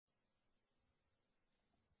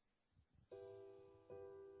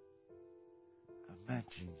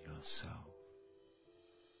Imagine yourself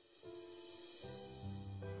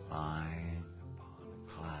lying upon a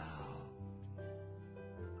cloud,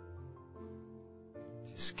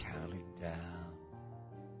 just counting down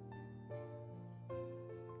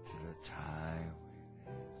to the time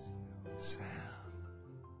when there's no sound.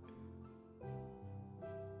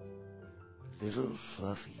 A little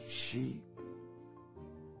fluffy sheep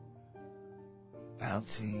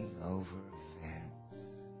bouncing over a fence.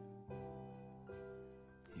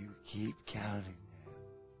 You keep counting them.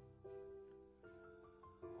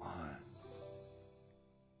 1.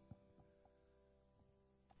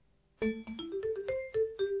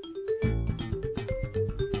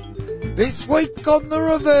 This week on the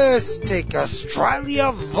reverse stick,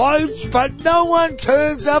 Australia votes, but no one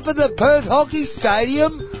turns up at the Perth Hockey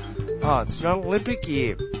Stadium. Oh, it's not Olympic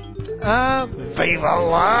year. Viva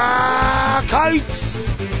la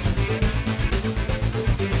Coats!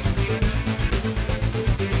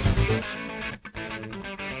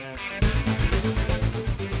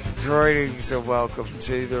 Greetings and welcome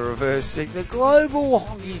to the Reverse Stick, the Global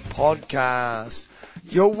Hockey Podcast,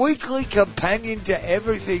 your weekly companion to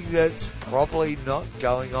everything that's probably not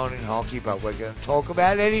going on in hockey, but we're going to talk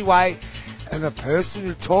about it anyway. And the person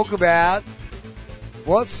to talk about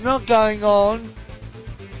what's not going on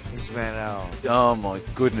is Manuel. Oh my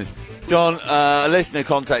goodness. John, a listener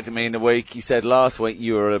contacted me in the week. He said last week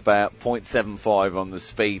you were about 0.75 on the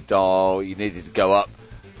speed dial. You needed to go up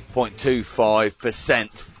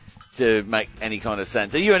 0.25% to make any kind of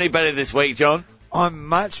sense. Are you any better this week, John? I'm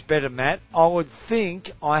much better, Matt. I would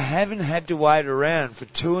think I haven't had to wait around for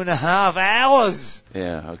 2.5 hours.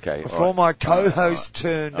 Yeah, okay. Before my co-host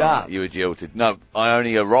turned up. You were jilted. No, I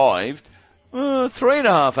only arrived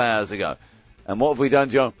 3.5 hours ago. And what have we done,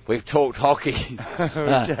 John? We've talked hockey.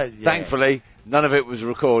 Thankfully, none of it was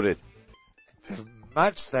recorded.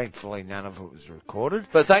 Much thankfully, none of it was recorded.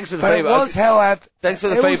 But thanks for the feedback. It was, however, thanks for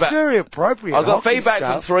the feedback. It was very appropriate. I got feedback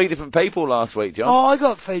from 3 different people last week, John. Oh, I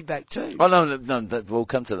got feedback too. Oh, no, we'll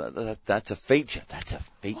come to that. That's a feature. That's a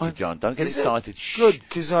feature, John. Don't get excited. Good,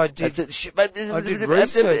 because I did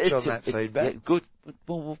research on that feedback. Yeah, good.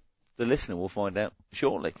 Well, the listener will find out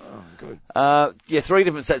shortly. Oh, good. 3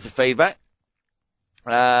 different sets of feedback.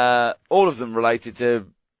 All of them related to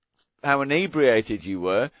how inebriated you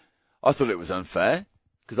were. I thought it was unfair,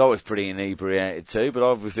 because I was pretty inebriated too, but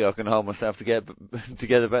obviously I can hold myself together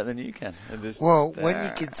better than you can. Well, when you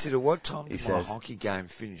consider what time did my hockey game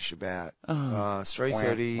finish, about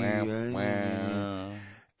 3:30,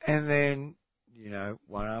 and then,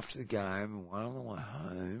 one after the game and one on the way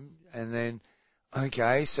home, and then,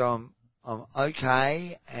 okay, so I'm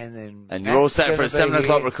okay, and then... And you're all set for a 7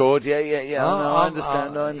 o'clock record, yeah, I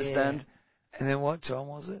understand. Yeah. And then what time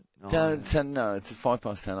was it? 10, no, it's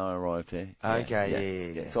 10:05 I arrived here.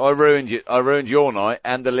 Okay, yeah. So I ruined your night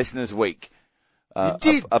and the listeners' week. You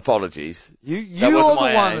did. Apologies. You're the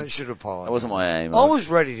one that should apologise. That wasn't my aim. I was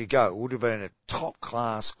ready to go. It would have been a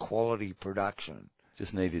top-class quality production.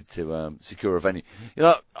 Just needed to secure a venue.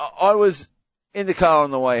 I was in the car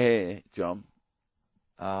on the way here, John.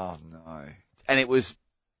 Oh, no. And it was...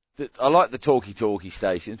 I like the talkie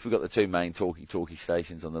stations. We've got the 2 main talkie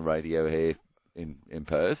stations on the radio here in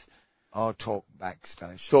Perth. Oh, talkback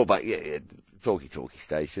stations. Talkback, yeah, talkie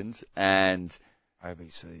stations. And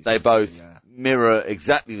ABCs. They both mirror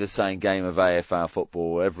exactly the same game of AFL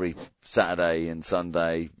football every Saturday and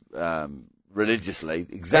Sunday, religiously.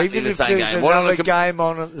 Exactly even the same game. game. Even if there's another game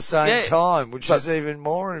on at the same time, which is even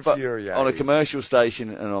more infuriating. On a commercial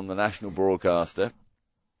station and on the national broadcaster,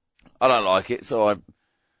 I don't like it, so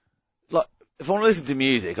if I want to listen to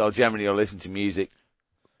music, I'll generally listen to music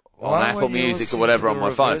on Apple Music or whatever on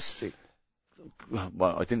my phone. Stick?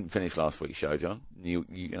 Well, I didn't finish last week's show, John. You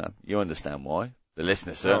understand why. The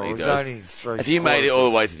listener certainly does. If you made it all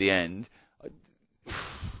the way to the end,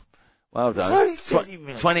 well done. It was only 30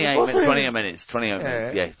 minutes. 28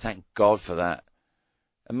 minutes. Yeah, thank God for that.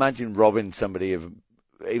 Imagine robbing somebody of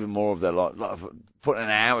even more of their life, putting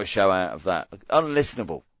an hour show out of that.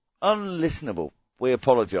 Unlistenable. We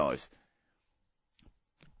apologise.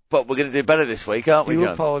 But we're going to do better this week, aren't we, John?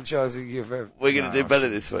 You're apologising. We're going to do better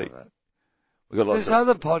this week. There's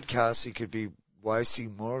other podcasts you could be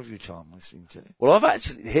wasting more of your time listening to. Well,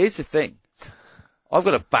 here's the thing. I've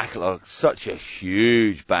got a backlog, such a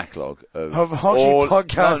huge backlog of hockey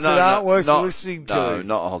podcasts that aren't worth listening to. No,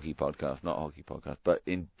 not a hockey podcast, but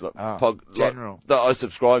general. That I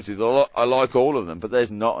subscribe to. I like all of them, but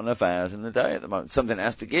there's not enough hours in the day at the moment. Something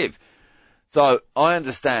has to give. So I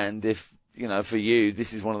understand if, for you,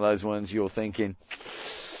 this is one of those ones you're thinking,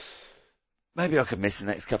 maybe I could miss the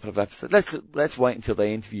next couple of episodes. Let's wait until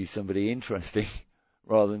they interview somebody interesting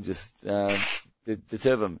rather than just The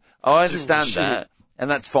two of them. I understand that, and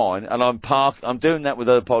that's fine. And I'm doing that with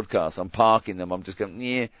other podcasts. I'm parking them. I'm just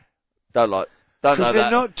going, don't know that. Because they're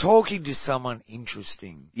not talking to someone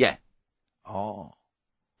interesting. Yeah. Oh.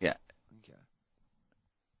 Yeah. Okay.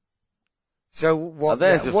 So what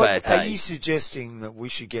are you suggesting that we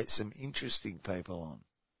should get some interesting people on?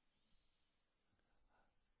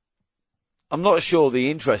 I'm not sure the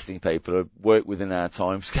interesting people work within our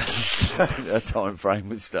time scale, our time frame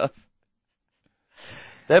with stuff.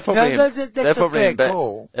 They're probably in bed.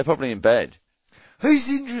 Call. They're probably in bed. Who's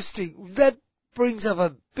interesting? That brings up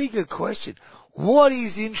a bigger question. What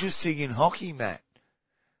is interesting in hockey, Matt?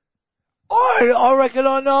 I reckon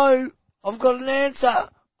I know. I've got an answer.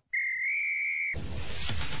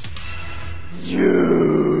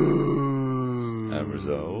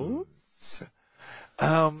 Results.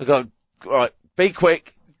 Right, be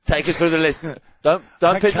quick. Take us through the list.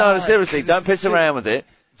 Seriously, don't piss around with it.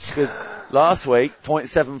 Because last week,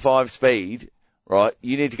 0.75 speed, right?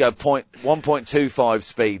 You need to go 1.25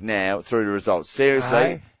 speed now through the results.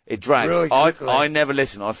 Seriously, it drags. Really I never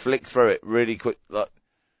listen. I flick through it really quick. Like,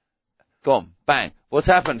 go on, bang. What's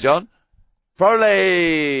happened, John? Pro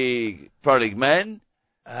League men.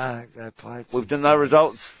 We've done no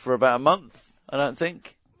results for about a month, I don't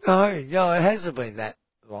think. No, it hasn't been that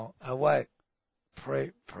long. Oh, wait.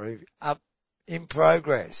 Up in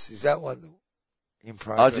progress. Is that what? In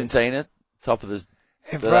progress. Argentina, top of the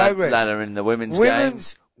ladder in the women's game.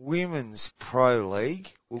 Women's Pro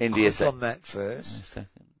League. We'll India click on that first.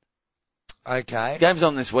 Okay. Game's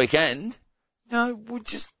on this weekend. No, we'll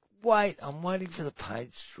just wait. I'm waiting for the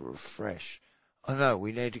page to refresh. I know,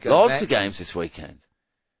 we need to go Lots of games this weekend.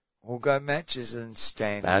 We'll go matches and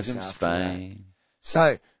standings Belgium, after Spain. that.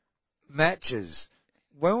 So, matches.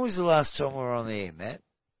 When was the last time we were on the air, Matt?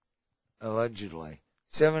 Allegedly.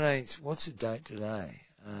 17th. What's the date today?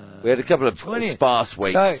 We had a couple of 20th. Sparse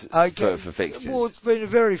weeks for fixtures. Well, it's been a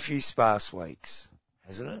very few sparse weeks,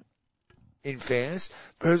 hasn't it? In fairness.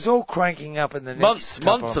 But it's all cranking up in the next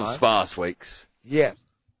months of sparse weeks. Yeah.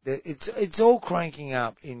 It's all cranking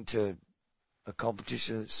up into a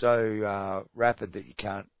competition that's so rapid that you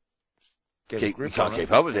can't get a grip on it. You can't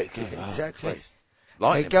keep up with it. Exactly.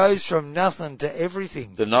 It goes from nothing to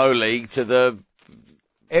everything. The no league to the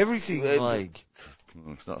everything league.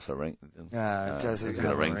 It's not so ring. No, it doesn't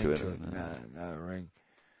have a ring to it. No ring.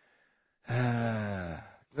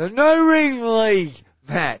 The no ring league,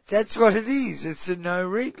 Matt. That's what it is. It's a no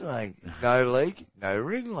ring league. No league, no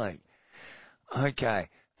ring league. Okay.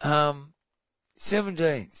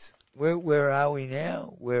 17th. Where are we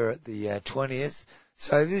now? We're at the 20th.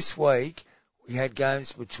 So this week we had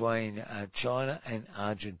games between China and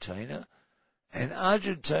Argentina, and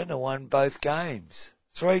Argentina won both games,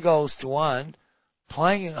 3-1,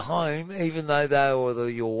 playing at home, even though they were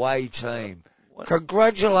the away team.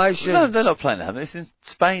 Congratulations! No, they're not playing at home. It's in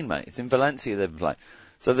Spain, mate. It's in Valencia they've been playing.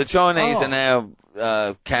 So the Chinese are now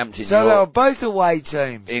camped in. So they were both away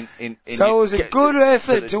teams. So it was a good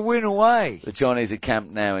effort to win away. The Chinese are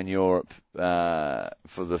camped now in Europe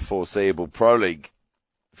for the foreseeable Pro League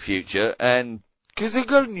future, and because they've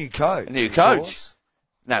got a new coach.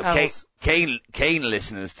 Now, keen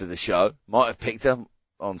listeners to the show might have picked up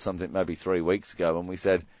on something maybe 3 weeks ago when we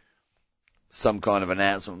said some kind of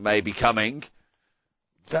announcement may be coming.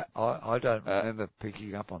 I don't remember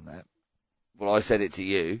picking up on that. Well, I said it to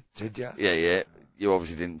you. Did you? Yeah. You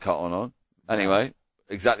obviously didn't cut on. Anyway,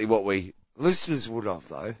 exactly what we... Listeners would have,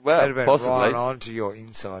 though. Well, they'd have been possibly. right on to your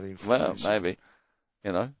inside information. Well, maybe.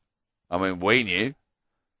 I mean, we knew.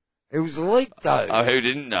 It was leaked, though. Oh, who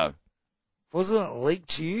didn't know? Wasn't it leaked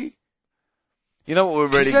to you? You know what we're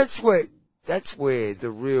ready... That's where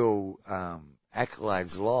the real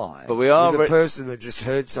accolades lie. But we are... the person that just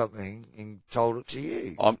heard something and told it to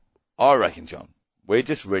you. I reckon, John, we're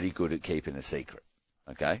just really good at keeping a secret.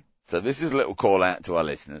 Okay? So this is a little call out to our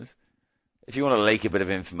listeners. If you want to leak a bit of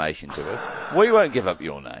information to us, we won't give up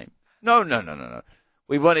your name. No.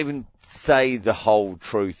 We won't even say the whole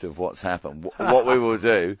truth of what's happened. What we will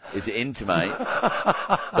do is intimate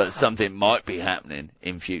that something might be happening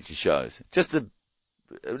in future shows. Just a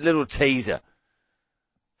little teaser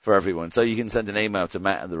for everyone. So you can send an email to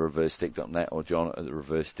matt@thereversestick.net or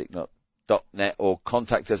john@thereversestick.net or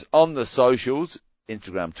contact us on the socials,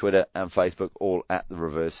 Instagram, Twitter and Facebook, all at The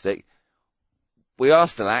Reverse Stick. We are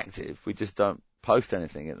still active. We just don't post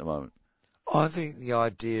anything at the moment. I think the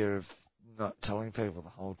idea of not telling people the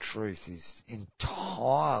whole truth is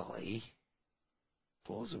entirely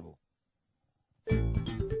plausible.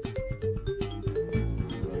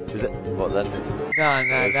 Is it? Well, that's it.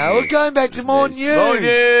 No. We're going back to more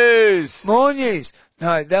news. More news.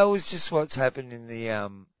 No, that was just what's happened in the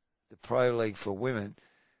the Pro League for women,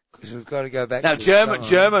 because we've got to go back now, to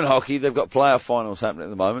German hockey, they've got playoff finals happening at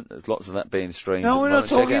the moment. There's lots of that being streamed. No, we're not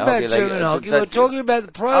talking about German hockey. We're talking about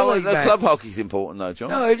the Pro League, the club hockey's important, though, John.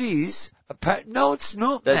 No, it is. No, it's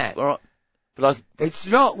not, Matt. All right. But it's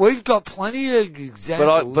not. We've got plenty of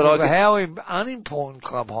examples of how unimportant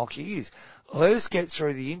club hockey is. Let us get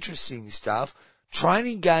through the interesting stuff.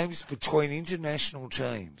 Training games between international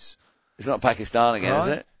teams. It's not Pakistan again, right?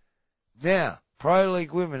 Is it? Now, Pro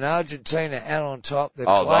League women, Argentina out on top.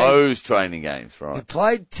 Those training games, right. They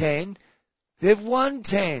played 10. They've won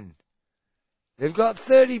 10. They've got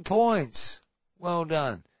 30 points. Well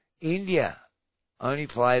done. India only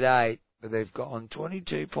played 8, but they've got on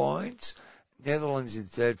 22 points. Netherlands in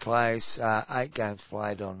third place, 8 games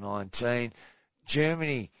played on 19.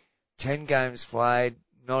 Germany, 10 games played,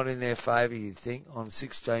 not in their favour, you'd think, on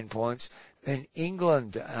 16 points. Then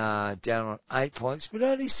England down on 8 points, but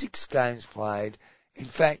only 6 games played. In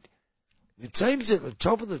fact, the teams at the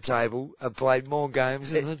top of the table have played more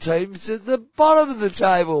games than the teams at the bottom of the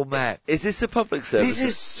table, Matt. Is this a public service? This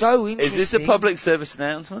is so interesting. Is this a public service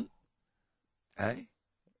announcement? Eh?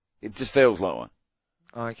 It just feels like one.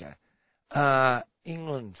 Okay.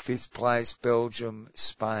 England, 5th place, Belgium,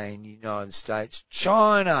 Spain, United States,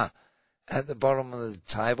 China at the bottom of the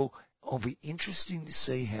table. It'll be interesting to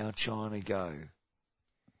see how China go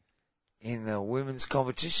in the women's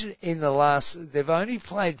competition. They've only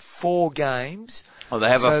played 4 games. Oh, they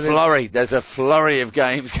have a flurry. There's a flurry of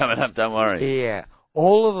games coming up, don't worry. Yeah.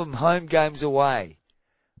 All of them home games away.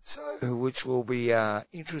 So, which will be,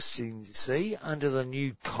 interesting to see under the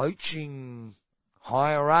new coaching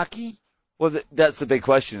hierarchy. Well, that's the big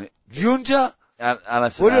question. Junta?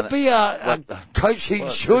 Would it be a coaching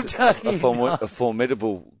junta? A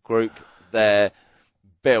formidable group there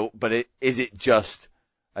built, but is it just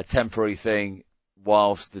a temporary thing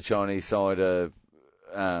whilst the Chinese side are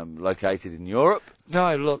located in Europe?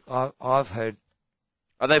 No, look, I've heard.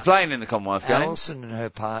 Are they playing in the Commonwealth Games? Alison and her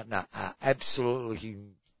partner are absolutely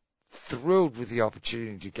thrilled with the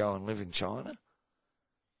opportunity to go and live in China.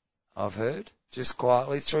 I've heard. Just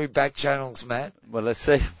quietly through back channels, Matt. Well, let's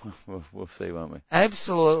see. We'll see, won't we?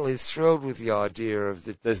 Absolutely thrilled with the idea of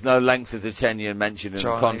the. There's no length of the tenure mentioned in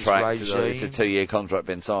the contract. Regime. It's a 2-year contract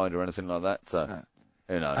been signed or anything like that. So, no.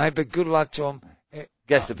 Who knows? Hey, but good luck to them.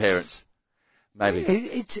 Guest appearance, maybe.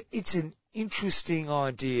 It's an interesting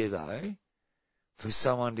idea though, for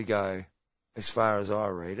someone to go. As far as I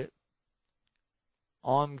read it,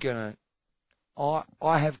 I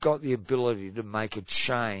have got the ability to make a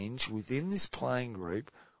change within this playing group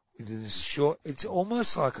within a short. It's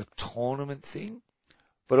almost like a tournament thing.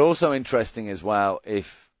 But also interesting as well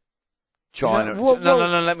if China. No,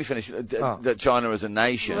 let me finish. That China as a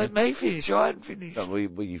nation. Let me finish. I hadn't finished. No,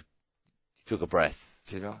 you took a breath.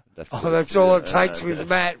 Did I? That's all it takes with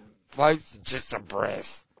Matt, folks. Just a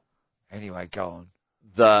breath. Anyway, go on.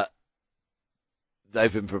 That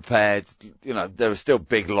they've been prepared. There are still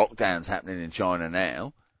big lockdowns happening in China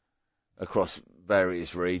now across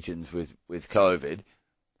various regions with COVID,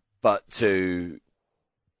 but to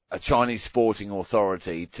a Chinese sporting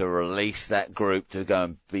authority to release that group to go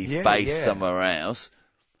and be based somewhere else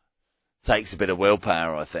takes a bit of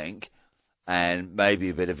willpower, I think, and maybe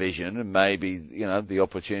a bit of vision, and maybe, the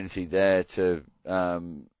opportunity there to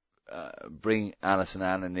bring Alison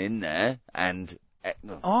Allen in there and team.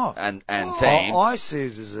 I see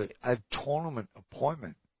it as a tournament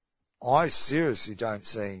appointment. I seriously don't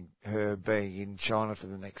see her being in China for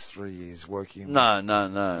the next 3 years working.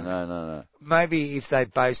 No. Maybe if they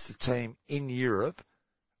base the team in Europe,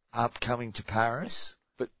 upcoming to Paris.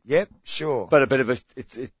 But yep, sure. But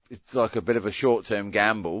it's like a bit of a short-term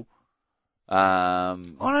gamble. I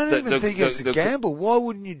don't even think it's a gamble. Why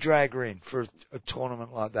wouldn't you drag her in for a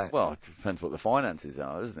tournament like that? Well, it depends what the finances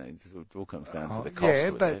are, doesn't it? It all comes down to the cost. Yeah,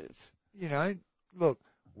 but, look,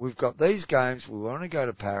 we've got these games. We want to go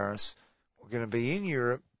to Paris. We're going to be in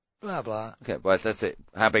Europe, blah, blah. Okay, well, that's it.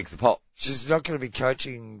 How big's the pot? She's not going to be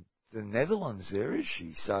coaching the Netherlands there, is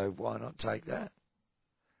she? So why not take that?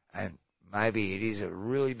 And maybe it is a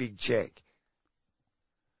really big check,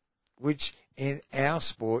 which in our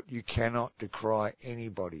sport you cannot decry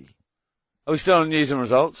anybody. Are we still on news and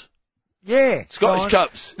results? Yeah. Scottish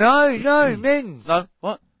Cups. No, men's. No,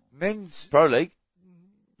 what? Men's. Pro League?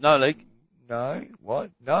 No league? No,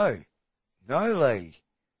 what? No league.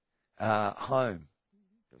 Home.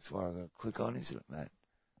 That's what I'm going to click on, isn't it, Matt?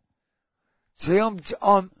 See,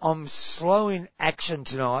 I'm slow in action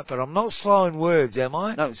tonight, but I'm not slow in words, am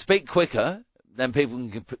I? No, speak quicker, then people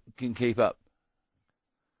can keep up.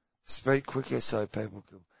 Speak quicker so people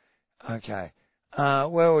can. Okay.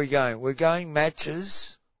 Where are we going? We're going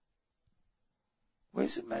matches.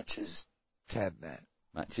 Where's the matches tab, Matt?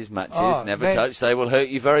 Matches, Oh, never man. touch. They will hurt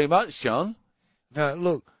you very much, John. No,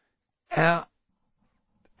 look, our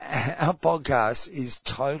podcast is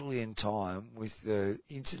totally in time with the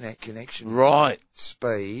internet connection. Right.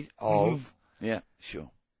 Speed of. Yeah,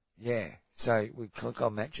 sure. Yeah. So we click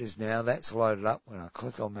on matches now. That's loaded up. When I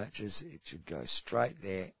click on matches, it should go straight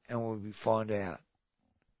there and we'll find out.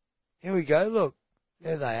 Here we go. Look,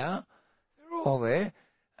 there they are. They're all there.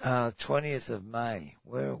 20th of May.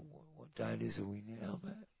 What date is it we now,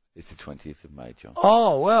 Matt? It's the 20th of May, John.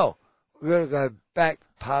 Oh, well, we've got to go back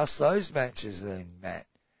past those matches then, Matt.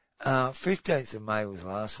 15th of May was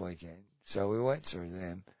last weekend, so we went through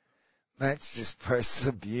them. Matt's just pressed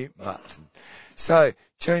the mute button. So,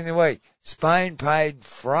 during the week, Spain played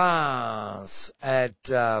France at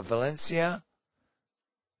Valencia.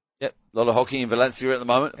 Yep, a lot of hockey in Valencia at the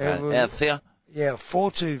moment. Valencia. Yeah,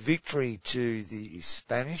 4-2 victory to the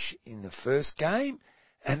Spanish in the first game,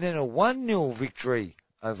 and then a 1-0 victory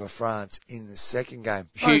over France in the second game.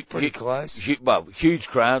 Pretty close. Huge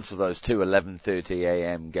crowds for those two 11:30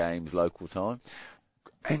 a.m. games local time.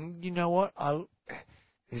 And you know what?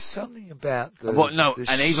 There's something about the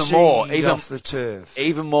and even more, off the turf.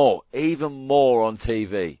 Even more on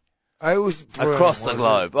TV. It was across the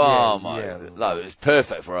globe. Oh yeah, my! Yeah, it was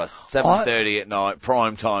perfect for us. 7:30 at night,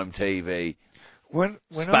 prime time TV. When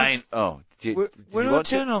Spain. When I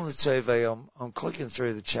turn on the TV, I'm clicking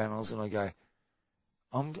through the channels and I go,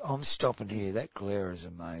 I'm stopping here. That glare is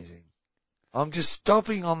amazing. I'm just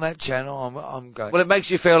stopping on that channel. I'm going. Well, it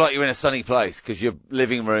makes you feel like you're in a sunny place because your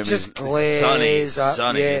living room is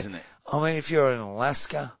sunny, isn't it? I mean, if you're in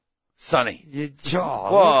Alaska, sunny. Look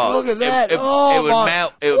at that! It would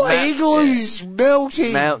melt. It would melt. Igloo's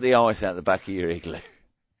melting. Melt the ice out the back of your igloo.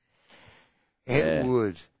 It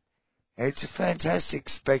would. It's a fantastic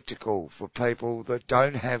spectacle for people that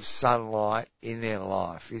don't have sunlight in their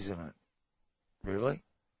life, isn't it? Really?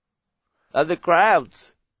 And the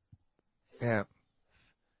crowds. Yeah.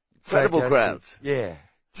 Incredible Fantastic. crowds. Yeah.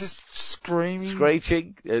 Just screaming.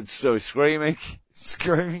 Screeching. Screaming.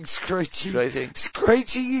 Screaming, screeching. Screeching.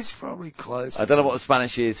 Screeching is probably close. I don't know what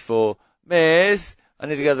Spanish is for. Miss, I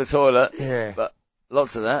need to go to the toilet. Yeah. But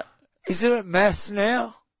lots of that. Isn't it mass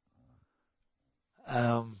now?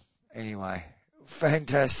 Anyway.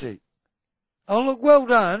 Fantastic. Oh, look, well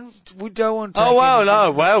done. We don't want to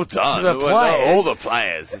well done. To the players. All the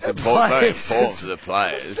players. It's very important to the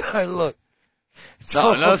players. No, look.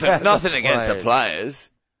 Nothing against the players.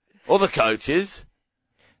 Or the coaches.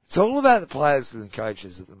 It's all about the players and the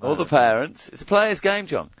coaches at the moment. Or the parents. It's a players' game,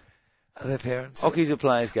 John. Are the parents? Hockey's a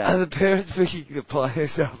players' game. Are the parents picking the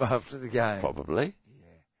players up after the game? Probably.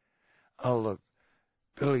 Yeah. Oh, look.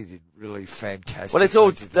 Billy did really fantastic.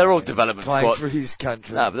 Well, they're all development squads. Playing for his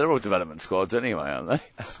country. No, but they're all development squads anyway, aren't they?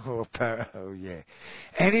 Oh, yeah.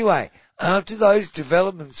 Anyway, after those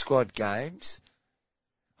development squad games,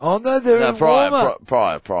 they're in warm-up.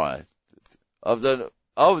 Prior.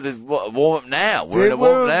 There's warm-up now. We're in a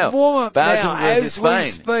warm-up now. Belgium versus Spain. We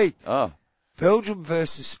speak. Oh. Belgium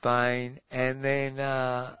versus Spain, and then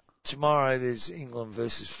tomorrow there's England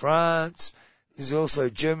versus France. There's also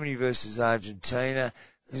Germany versus Argentina.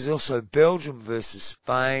 There's also Belgium versus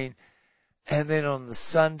Spain. And then on the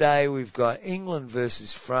Sunday, we've got England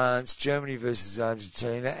versus France, Germany versus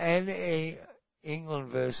Argentina, and England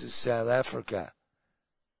versus South Africa.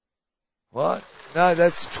 What? No,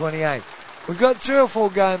 that's the 28th. We've got 3 or 4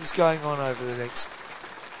 games going on over the next...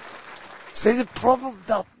 See the problem?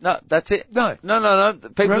 No, that's it. No.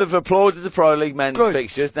 People have applauded the Pro League men's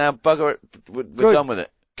fixtures. Now, bugger it. We're done with it.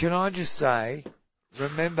 Can I just say,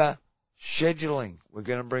 remember, scheduling. We're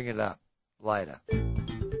going to bring it up later.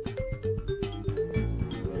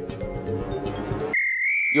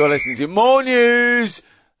 You're listening to more news.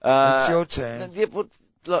 It's your turn. Yeah, but,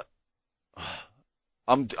 look,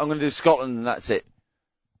 I'm going to do Scotland and that's it.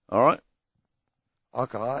 All right?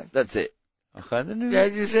 Okay. That's it. Okay. Yeah,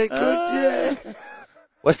 you said good, yeah.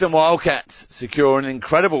 Western Wildcats secure an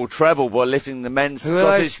incredible treble by lifting the men's Who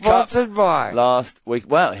Scottish Cup sponsored by? last week.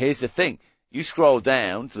 Well, here's the thing. You scroll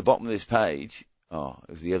down to the bottom of this page. Oh,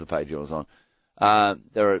 it was the other page I was on.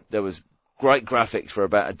 There was great graphics for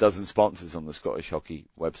about a dozen sponsors on the Scottish Hockey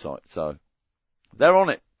website. So they're on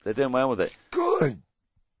it. They're doing well with it. Good.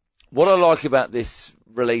 What I like about this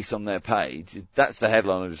release on their page, that's the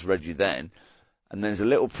headline I just read you then. And there's a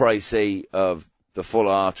little précis of the full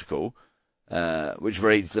article. Which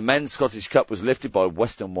reads, the men's Scottish Cup was lifted by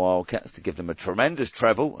Western Wildcats to give them a tremendous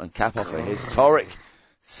treble and cap off a historic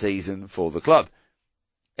season for the club.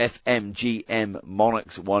 FMGM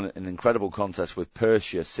Monarchs won an incredible contest with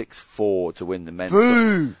Perthshire 6-4 to win the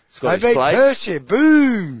men's Scottish I beat play. Perthshire,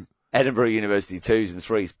 boo! Edinburgh University 2s and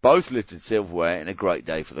 3s both lifted silverware in a great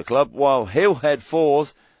day for the club, while Hillhead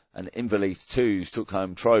 4s and Inverleith 2s took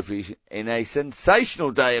home trophies in a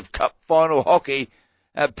sensational day of cup final hockey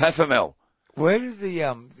at Peffermill. Where did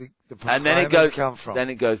the proclaimers come from? Then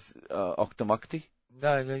it goes Octomukti.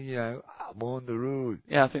 No, I'm on the road.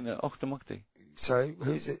 Yeah, I think that Octomukti. So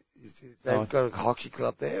who's it? They've got a hockey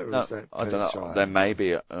club there, or no, is that I don't know. There may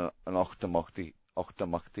be an Octomukti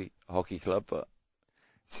hockey club, but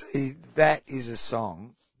see, that is a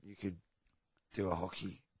song you could do a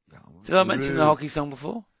hockey. Did I mention the hockey song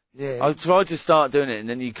before? Yeah. I tried to start doing it, and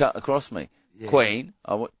then you cut across me. Yeah. Queen.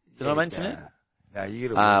 Did I mention it? No, you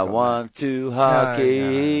got to work on that. I want to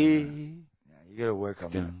hockey. No, you got to work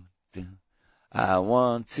on that. I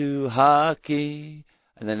want to hockey.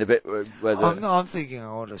 And then the bit where I'm thinking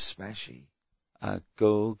I want to smashy. A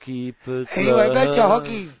goalkeeper's Anyway, back to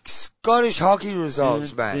hockey, Scottish hockey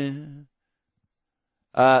results, man.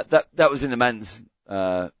 That was in the men's,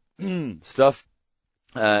 stuff.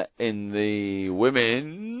 In the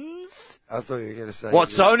women's. I thought you were going to say.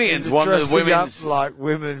 Watsonians won the women's. Up like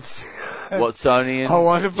women's. Watsonians. I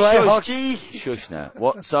want to play hockey. Shush now.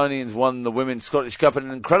 Watsonians won the Women's Scottish Cup in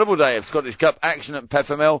an incredible day of Scottish Cup action at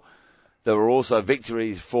Peffermill. There were also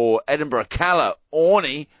victories for Edinburgh Calla,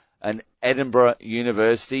 Orkney, and Edinburgh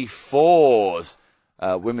University 4s.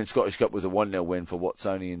 Women's Scottish Cup was a 1-0 win for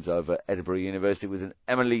Watsonians over Edinburgh University with an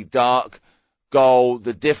Emily Dark goal.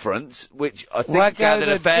 The difference, which I think gathered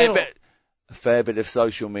a fair bit of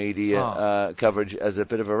social media coverage as a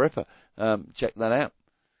bit of a ripper. Check that out.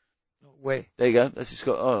 Where? There you go. That's just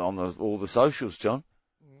got on all the socials, John.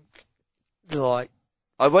 Like.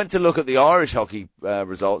 I went to look at the Irish hockey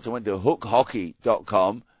results. I went to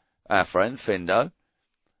hookhockey.com, our friend Findo.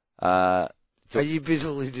 Are you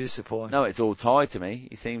bitterly disappointed? No, it's all tied to me.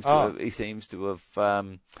 He seems to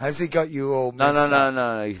have. Has he got you all mixed up?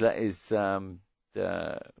 No. He's let his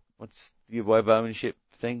what's your web ownership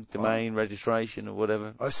thing, domain registration or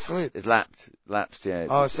whatever. Oh, slipped. It's lapsed. Yeah.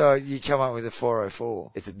 Oh, so you come up with a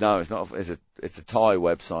 404? It's not. It's a Thai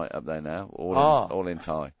website up there now. All in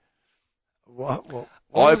Thai. What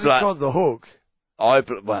was it called? The Hook?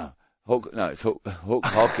 It's Hook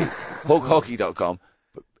Hockey. Hookhockey.com.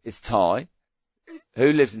 But it's Thai.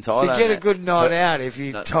 Who lives in Thailand? To get a good night out if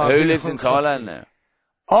you type Who lives in Thailand now?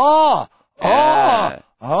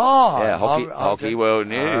 Yeah, Hockey World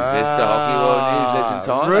News. Mr. Hockey World News lives in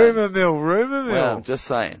Thailand. Rumour mill. Well, I'm just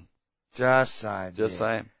saying. Just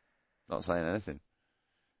saying. Not saying anything.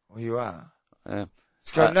 Well, you are. Yeah.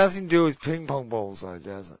 It's got nothing to do with ping pong balls, though,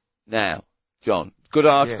 does it? Now, John, good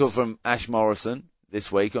article from Ash Morrison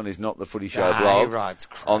this week on his Not the Footy Show blog.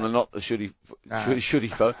 On the Not the Footy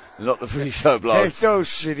Show blog. It's all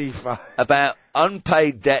shitty fun. About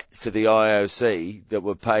unpaid debts to the IOC that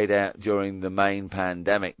were paid out during the main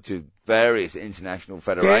pandemic to various international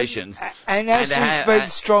federations. Yeah, and Ash's been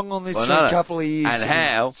strong on this for a couple of years. And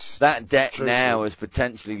how that debt now has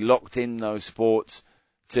potentially locked in those sports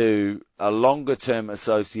to a longer term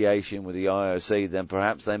association with the IOC than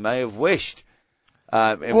perhaps they may have wished.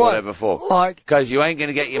 In whatever form. Because you ain't going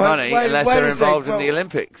to get your money unless they're involved in the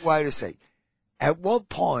Olympics. Wait a sec. At what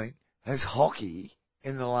point has hockey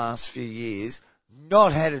in the last few years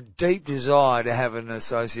not had a deep desire to have an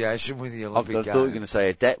association with the Olympic Games? I thought you were going to say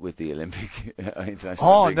a debt with the Olympic International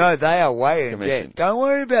Olympic no, they are way in debt. Don't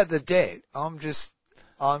worry about the debt.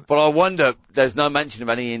 But I wonder, there's no mention of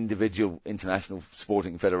any individual international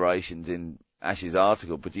sporting federations in Ash's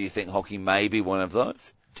article, but do you think hockey may be one of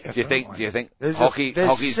those? Definitely. Do you think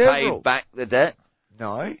hockey's paid back the debt?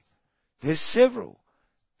 No. There's several.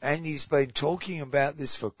 And he's been talking about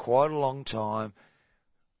this for quite a long time.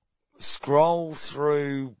 Scroll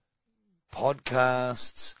through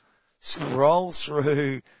podcasts,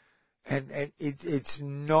 and it's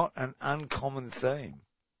not an uncommon theme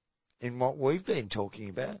in what we've been talking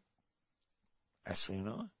about. Ashley and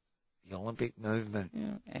I. The Olympic movement.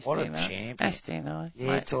 Yeah, what a champion. Ashley and I.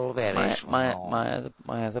 Yeah, it's all about Ashley. My other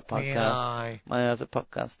podcast. You know, my other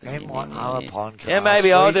podcast. And my other podcast. Yeah,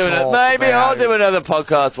 maybe I'll do another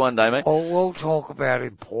podcast one day, mate. Or we'll talk about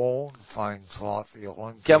important things like the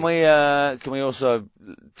Olympics. Can we also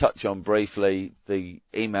touch on briefly the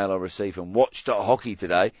email I received from Watch.Hockey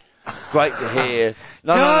today? Great to hear.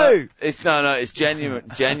 No. It's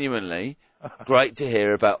genuinely great to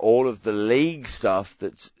hear about all of the league stuff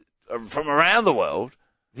that's from around the world.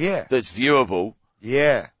 Yeah. That's viewable.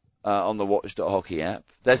 Yeah. On the Watch.Hockey app.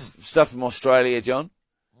 There's stuff from Australia, John.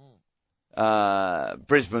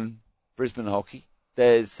 Brisbane hockey.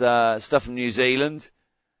 There's stuff from New Zealand.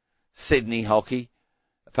 Sydney hockey,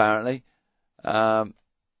 apparently. Let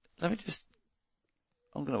me just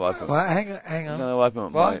I'm going to open. Well, hang on. I'm going to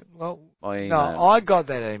open my email. No, I got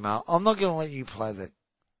that email. I'm not going to let you play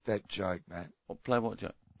that joke, Matt. Play what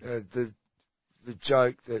joke? The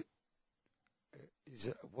joke that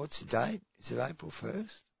what's the date? Is it April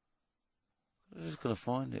 1st? I'm just going to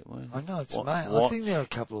find it. I know it's May. I think they're a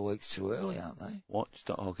couple of weeks too early, aren't they?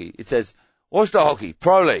 Watch.hockey. It says, Watch.hockey,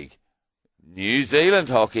 Pro League, New Zealand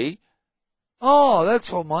Hockey. Oh,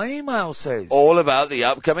 that's what my email says. All about the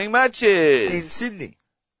upcoming matches. In Sydney.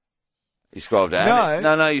 You scroll down.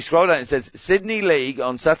 No, you scroll down. It says, Sydney League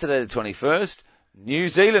on Saturday the 21st. New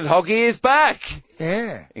Zealand Hockey is back.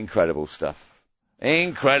 Yeah. Incredible stuff.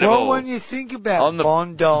 Incredible. Well, when you think about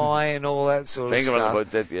Bondi and all that sort of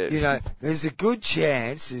stuff, you know, there's a good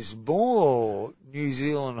chance there's more New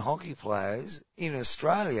Zealand hockey players in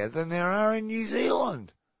Australia than there are in New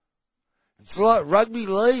Zealand. It's like rugby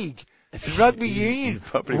league. It's rugby union.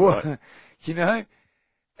 Probably right. You know,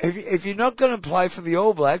 if you're not going to play for the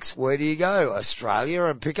All Blacks, where do you go? Australia,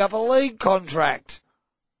 and pick up a league contract.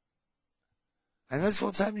 And that's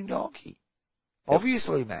what's happening to hockey.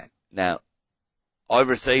 Obviously, man. Now, I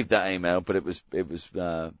received that email, but it was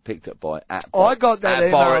picked up by I got that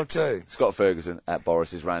email too. Scott Ferguson at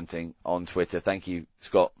Boris is ranting on Twitter. Thank you,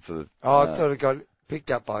 Scott, for. I thought it got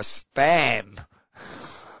picked up by spam.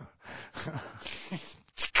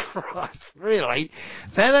 Christ, really?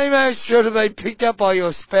 That email should have been picked up by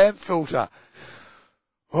your spam filter.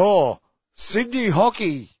 Oh, Sydney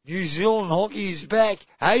hockey, New Zealand hockey is back.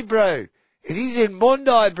 Hey, bro, it is in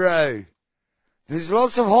Bondi, bro. There's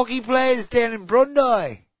lots of hockey players down in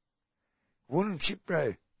Bondi. Wooden chip,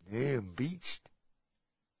 bro. Yeah, I'm beached.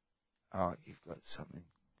 Oh, you've got something.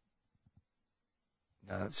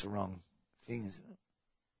 No, that's the wrong thing, isn't it?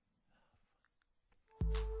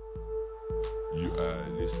 You are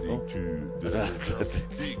listening to the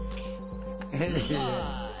Dick.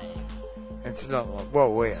 It's not like,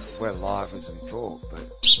 well, we're live as we talk, but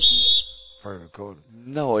pre-recorded.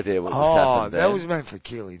 No idea what just happened there. That was meant for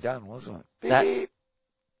Keely Dunn, wasn't it?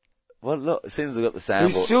 Well, look, as soon as I got the sound.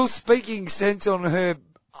 Who's still speaking sense on her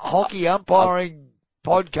hockey umpiring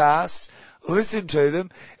podcast. Listen to them,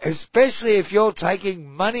 especially if you're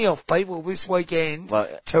taking money off people this weekend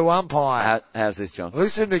to umpire. How's this, John?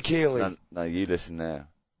 Listen to Keely. No, you listen now.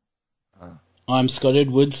 I'm Scott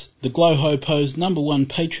Edwards, the Glow Hopo's #1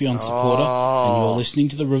 Patreon supporter, and you're listening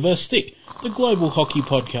to The Reverse Stick, the Global Hockey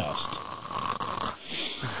Podcast.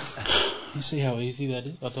 You see how easy that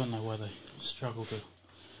is? I don't know why they struggle to get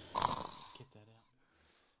that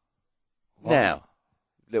out. Now,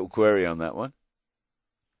 little query on that one.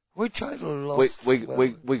 We totally lost.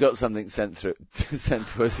 We got something sent to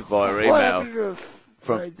us via email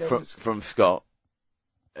from Scott.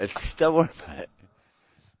 Don't worry about it.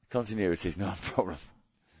 Continuity is not a problem.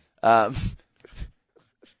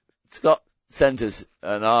 Scott sent us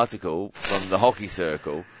an article from the Hockey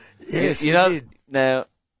Circle. Yes, he did. Now,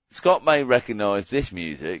 Scott may recognise this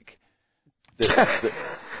music that's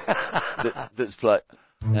played.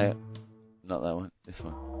 No, not that one. This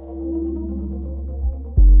one.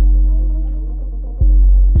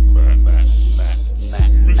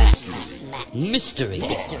 Mystery.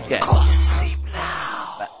 Yeah. Go to sleep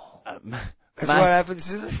now. That's what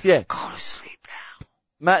happens, isn't it? Yeah. Go to sleep now.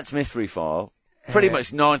 Matt's Mystery File, pretty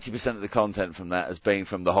much 90% of the content from that has been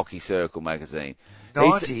from the Hockey Circle magazine.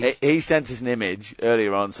 90? He sent us an image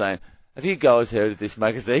earlier on saying, have you guys heard of this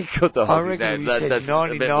magazine called the Hockey? I reckon if you said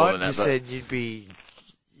 99%, you'd be...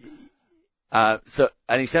 and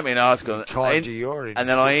he sent me an article, and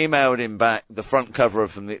then I emailed him back the front cover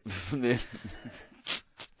from the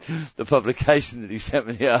the publication that he sent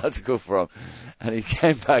me the article from, and he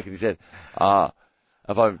came back and he said, have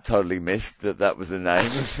I totally missed that was the name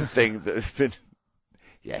of the thing that has been...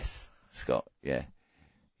 Yes, Scott, yeah,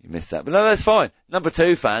 you missed that. But no, that's fine.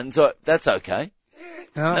 #2 fans, that's okay.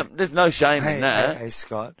 No, there's no shame in that. Hey,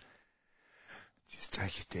 Scott, just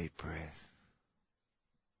take a deep breath.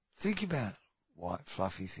 Think about white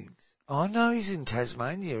fluffy things. Oh, no, he's in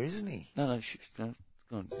Tasmania, isn't he? No, go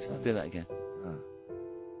on, just do that again. Oh.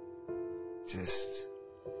 Just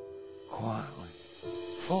quietly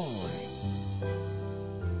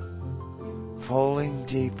falling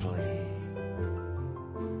deeply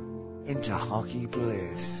into hockey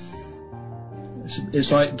bliss.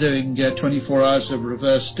 It's like doing 24 hours of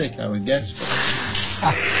reverse stick, I would guess.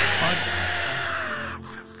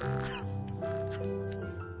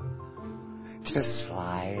 Just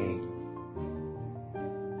sliding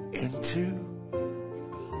into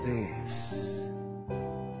bliss.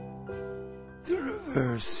 The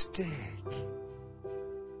reverse stick.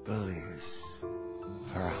 Bliss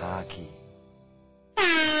for hockey.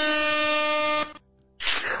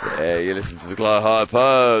 You listen to the Glow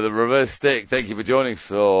Hypo, the reverse stick. Thank you for joining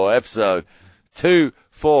for episode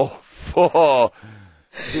 244.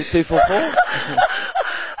 Is it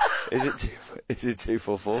 244? Is it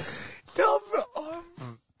 244?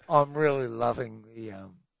 I'm really loving the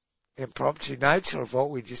impromptu nature of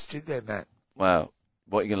what we just did there, Matt. Wow.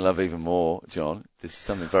 What you're going to love even more, John, this is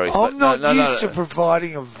something very I'm not used to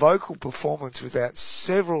providing a vocal performance without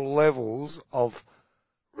several levels of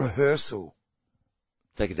rehearsal.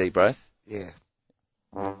 Take a deep breath. Yeah.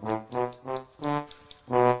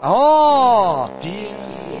 Oh! Dear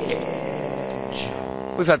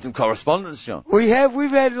We've had some correspondence, John. We've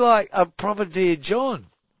had like a proper Dear John.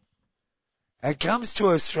 It comes to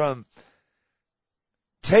us from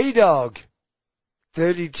T-Dog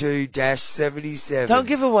 32-77. Don't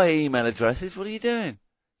give away email addresses. What are you doing?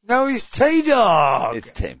 No, he's T-Dog.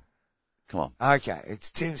 It's Tim. Come on. Okay,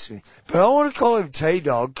 it's Tim Smith. But I want to call him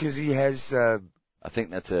T-Dog because he has, I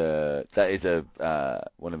think that is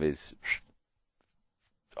one of his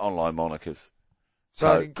online monikers.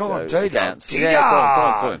 So you can call him T-Dog. T-Dog!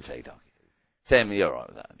 Yeah, call him T-Dog. Tim, you're alright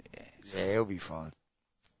with that. Yeah, he'll be fine.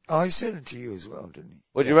 Oh, he sent it to you as well, didn't he?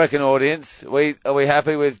 What do you reckon, audience? Are we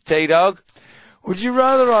happy with T-Dog? Would you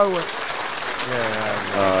rather I went...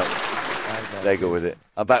 Yeah. Alright. Okay. They go with it.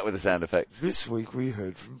 I'm back with the sound effects. This week we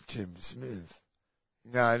heard from Tim Smith.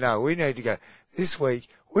 No, we need to go. This week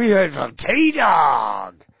we heard from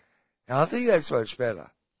T-Dog. Now I think that's much better.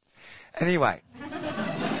 Anyway.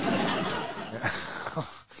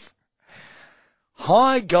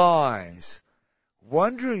 Hi guys.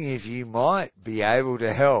 Wondering if you might be able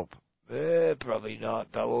to help. Probably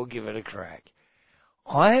not, but we'll give it a crack.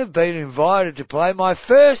 I have been invited to play my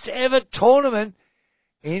first ever tournament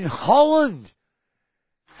in Holland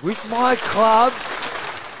with my club,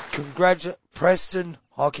 Preston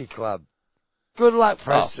Hockey Club. Good luck,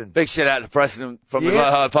 Preston. Big shout out to Preston from the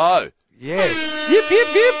Glow Hypo. Yes. Yip.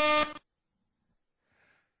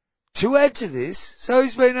 To add to this, so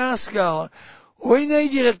he's been asked, we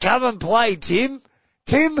need you to come and play, Tim.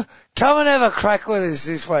 Tim, come and have a crack with us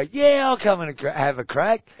this week. Yeah, I'll come and have a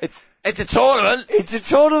crack. It's a tournament. It's a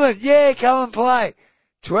tournament. Yeah, come and play.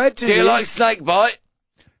 To add to this, do you like snake bite?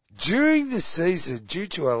 During the season, due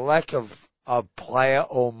to a lack of a player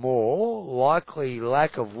or more, likely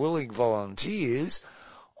lack of willing volunteers,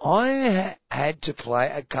 I had to play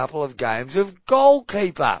a couple of games of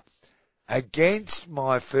goalkeeper against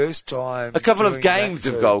my first time. A couple of games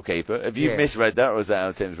of goalkeeper. Have you misread that, or is that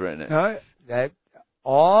how Tim's written it? No, that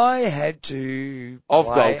I had to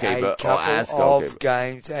play a couple of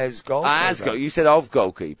games as goalkeeper. You said of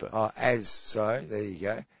goalkeeper. Oh, sorry, there you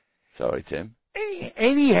go. Sorry, Tim.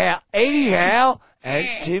 Anyhow,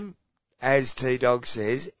 as T-Dog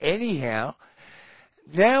says, anyhow,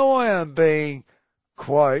 now I am being,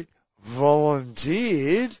 quote,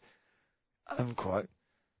 volunteered, unquote,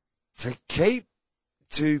 to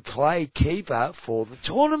play keeper for the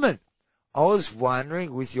tournament. I was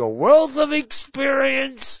wondering, with your wealth of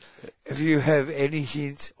experience, if you have any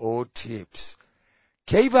hints or tips.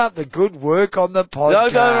 Keep up the good work on the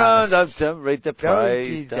podcast. Don't read the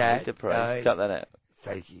praise. Don't read the praise. Cut that out.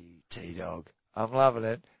 Thank you, T-Dog. I'm loving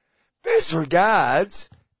it. Best regards,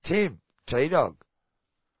 Tim, T-Dog.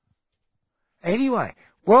 Anyway,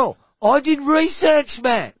 well, I did research,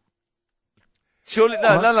 Matt. Surely,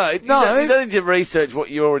 no. You don't need to research what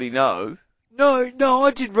you already know. No,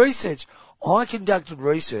 I did research. I conducted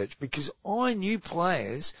research because I knew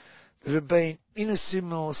players that have been in a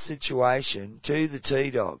similar situation to the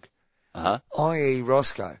T-Dog, i.e.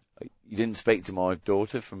 Roscoe. You didn't speak to my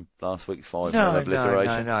daughter from last week's 5-minute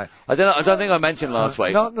obliteration? No. I don't think I mentioned last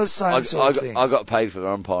week. Not the same sort of thing. I got paid for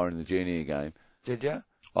umpiring the junior game. Did you?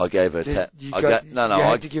 I gave her You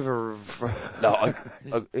had to give her. No,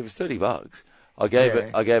 it was $30. I gave her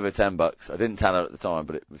 $10. I didn't tell her at the time,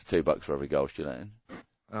 but it was $2 for every goal she let in.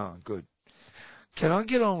 Oh, good. Can I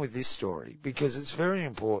get on with this story because it's very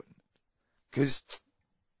important? Because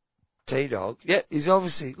T-Dog is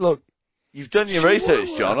obviously look. You've done your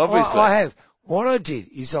research, John, obviously. I have. What I did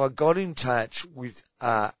is I got in touch with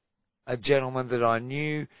a gentleman that I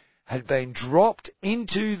knew had been dropped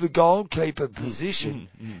into the goalkeeper position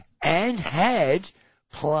and had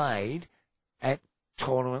played at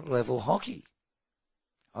tournament level hockey.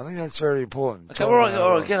 I think that's very important. Okay, all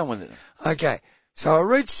right, get on with it. Okay, so I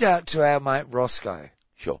reached out to our mate Roscoe.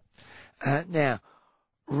 Sure. Now,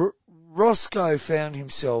 Roscoe found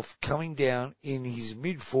himself coming down in his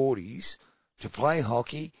mid-40s to play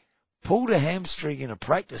hockey, pulled a hamstring in a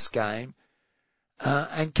practice game,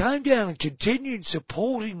 and came down and continued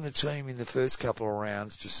supporting the team in the first couple of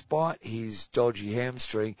rounds despite his dodgy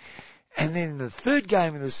hamstring. And then the third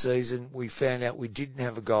game of the season, we found out we didn't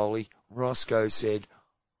have a goalie. Roscoe said,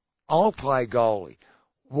 I'll play goalie.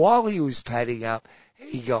 While he was padding up,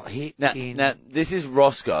 he got hit Now, this is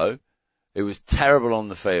Roscoe, who was terrible on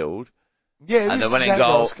the field. Yeah, and then went in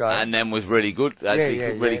goal, and then was really good.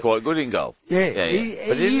 Actually, quite good in goal. Yeah.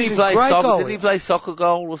 But didn't he play soccer? Did he play soccer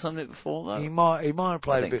goal or something before that? He might have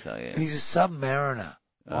played a bit. So, yeah. He's a submariner.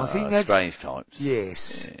 I think that's strange types.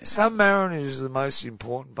 Yes, yeah. Submariner is the most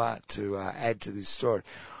important part to add to this story.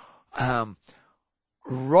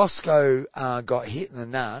 Roscoe got hit in the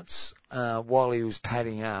nuts while he was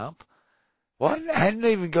padding up. What? Hadn't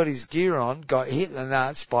even got his gear on. Got hit in the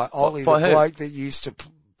nuts by Ollie, the bloke that used to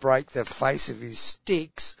break the face of his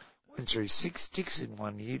sticks. Went through 6 sticks in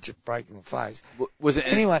 1 year to breaking the face. Was it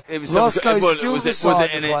anyway? Roscoe still was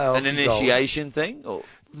decided it to play an initiation thing? Or?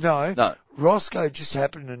 No. Roscoe just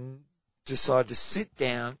happened to decide to sit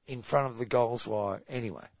down in front of the goals wire.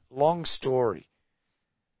 Anyway, long story.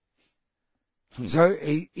 So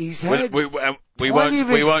he's had we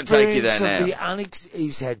won't take you there now.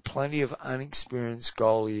 He's had plenty of unexperienced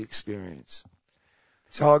goalie experience.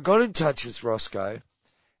 So I got in touch with Roscoe,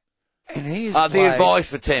 and he has played. The advice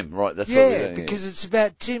for Tim, right? That's what we're doing, because it's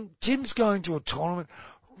about Tim. Tim's going to a tournament.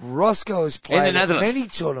 Roscoe has played in the Netherlands. Many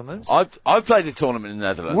tournaments. I've played a tournament in the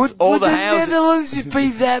Netherlands. Would the Netherlands be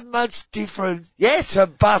that much different to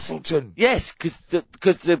Busselton? Yes, because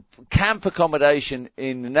the camp accommodation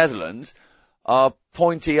in the Netherlands are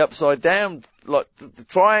pointy upside down, like the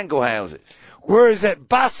triangle houses. Whereas at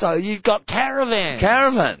Busso, you've got caravans.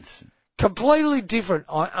 Caravans. Completely different.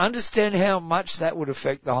 I understand how much that would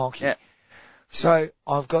affect the hockey. Yeah. So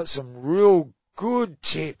I've got some real good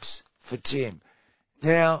tips for Tim.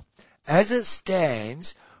 Now, as it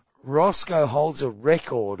stands, Roscoe holds a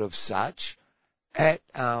record of such at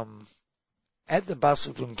the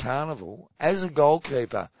Busselton Carnival as a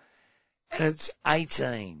goalkeeper, and it's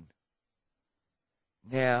 18.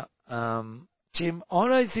 Now, Tim, I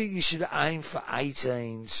don't think you should aim for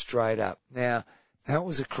 18 straight up. Now, that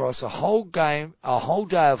was across a whole day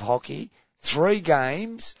of hockey, 3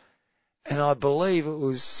 games, and I believe it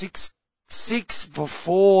was six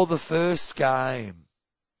before the first game.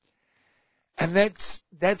 And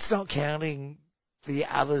that's not counting the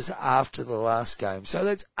others after the last game. So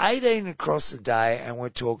that's 18 across the day, and we're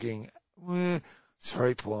talking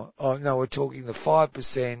 3 point. Oh no, we're talking the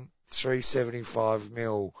 5%, 375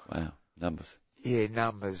 mil. Wow, numbers. Yeah,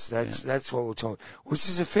 numbers. That's what we're talking. Which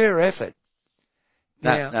is a fair effort.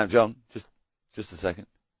 Now, John, just a second.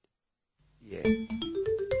 Yeah.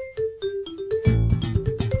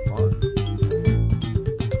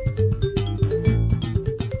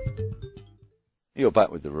 You're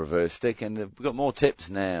back with the reverse stick, and we've got more tips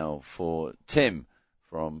now for Tim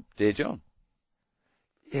from Dear John.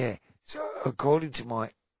 Yeah. So according to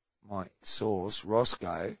my source,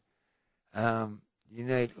 Roscoe, you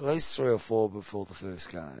need at least 3 or 4 before the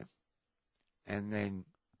first game, and then,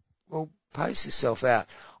 pace yourself out.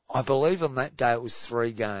 I believe on that day it was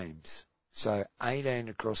 3 games, so 18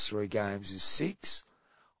 across 3 games is 6.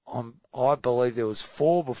 I believe there was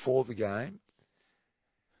 4 before the game.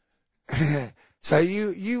 So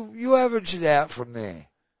you average it out from there.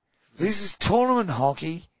 This is tournament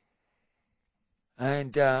hockey.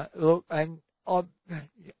 And, I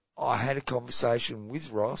had a conversation with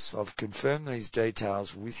Ross. I've confirmed these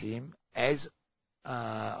details with him as,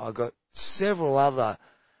 I got several other,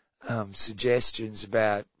 suggestions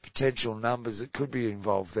about potential numbers that could be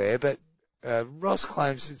involved there, but, Ross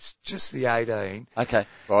claims it's just the 18. Okay,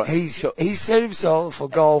 right. He set himself a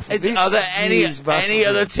goal for this. Are there any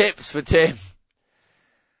other tips for Tim?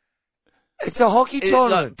 It's a hockey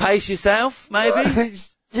tournament. Like pace yourself, maybe?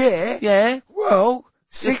 Yeah. Yeah. Well,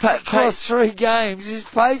 6 across 3 games is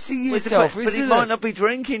pacing yourself, but he might not be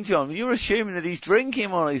drinking, John. You're assuming that he's drinking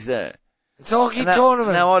while he's there. It's a hockey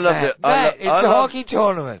tournament. Now I love it. It's a hockey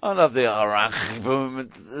tournament. I love the boom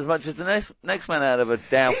as much as the next man out of a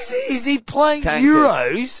doubt. Is he playing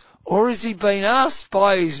Euros, or is he being asked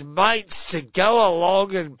by his mates to go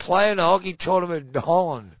along and play in a hockey tournament in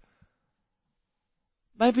Holland?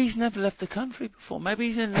 Maybe he's never left the country before. Maybe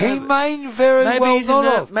he's in. He may very well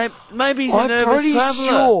not have. Maybe he's a nervous traveller. I'm pretty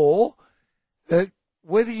sure that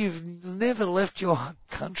whether you've never left your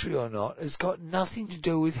country or not has got nothing to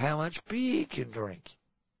do with how much beer you can drink.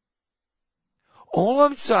 All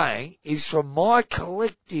I'm saying is from my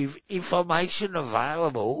collective information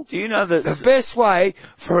available, do you know that the best way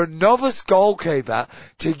for a novice goalkeeper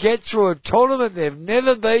to get through a tournament they've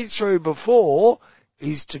never been through before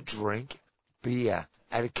is to drink beer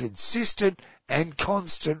at a consistent and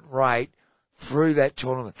constant rate through that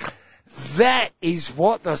tournament. That is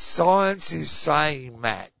what the science is saying,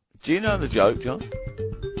 Matt. Do you know the joke, John?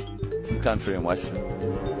 Some country and western.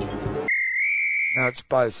 No, it's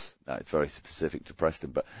both. No, it's very specific to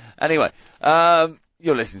Preston. But anyway,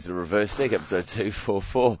 you're listening to the Reverse Stick, episode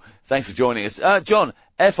 244. Thanks for joining us. John,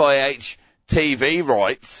 FIH TV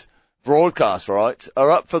rights, broadcast rights,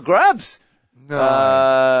 are up for grabs.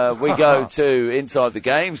 No. We go to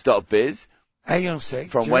InsideTheGames.biz. Hang on a sec.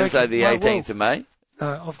 From Wednesday the 18th of May.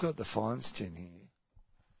 No, I've got the fines tin here.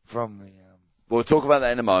 From the... We'll talk about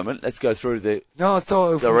that in a moment. Let's go through the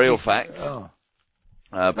real facts. Oh.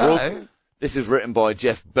 No. This is written by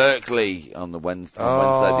Jeff Berkeley on Wednesday the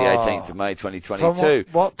 18th of May 2022.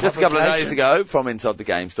 What just a couple of days ago from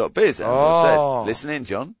InsideTheGames.biz. As I said, listen in,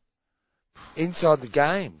 John. Inside the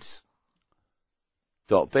Games.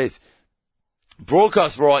 .biz.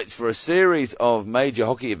 Broadcast rights for a series of major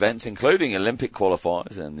hockey events, including Olympic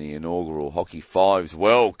qualifiers and the inaugural Hockey Fives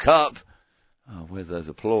World Cup. Oh, where's those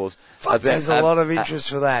applause? There's a lot of interest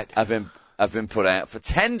for that. Have been put out for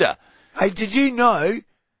tender. Hey, did you know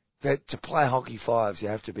that to play Hockey Fives you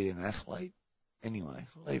have to be an athlete? Anyway,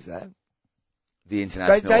 leave that. The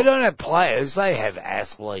international. They don't have players; they have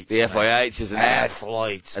athletes. The FIH is an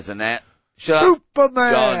athlete. As an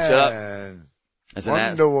Superman. John, shut up. As an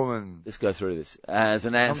Wonder Woman. Let's go through this. As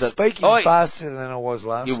an answer. I'm speaking faster than I was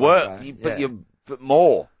last week. You were, but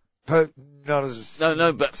more. But not as...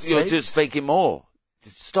 No, but you're just speaking more.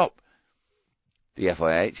 Stop. The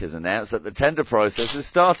FIH has announced that the tender process has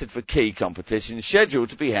started for key competitions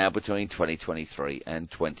scheduled to be held between 2023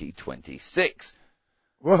 and 2026.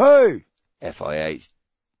 Woohoo! FIH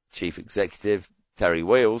Chief Executive Terry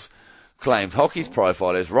Wheels claimed hockey's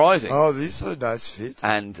profile is rising. Oh, this is a nice fit.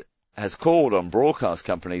 And has called on broadcast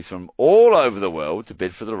companies from all over the world to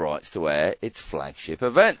bid for the rights to air its flagship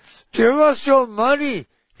events. Give us your money!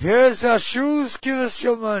 Here's our shoes, give us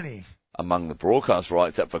your money. Among the broadcast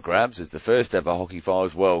rights up for grabs is the first ever Hockey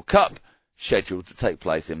Fives World Cup, scheduled to take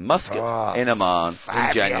place in Muscat, in Oman,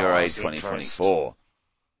 in January 2024.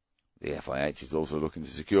 The FIH is also looking to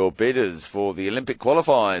secure bidders for the Olympic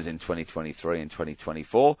qualifiers in 2023 and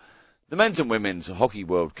 2024, the Men's and Women's Hockey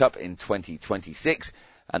World Cup in 2026,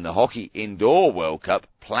 and the Hockey Indoor World Cup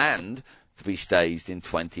planned to be staged in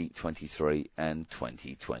 2023 and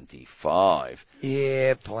 2025.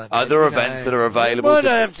 Yeah, plenty. Other events that are available. We don't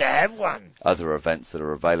have to have one. Other events that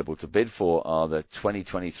are available to bid for are the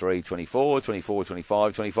 2023-24, 24-25,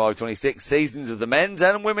 25-26 seasons of the Men's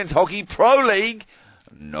and Women's Hockey Pro League,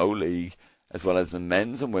 no league, as well as the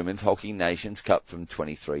Men's and Women's Hockey Nations Cup from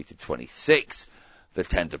 23 to 26. The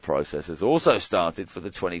tender process has also started for the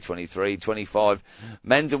 2023-25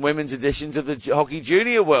 men's and women's editions of the Hockey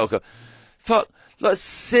Junior World Cup. Fuck, like,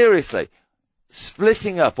 seriously,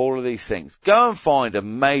 splitting up all of these things. Go and find a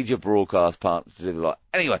major broadcast partner to do the like.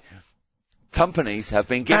 Anyway, companies have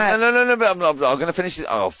been given... No, but I'm going to finish it.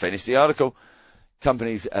 I'll finish the article.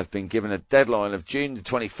 Companies have been given a deadline of June the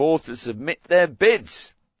 24th to submit their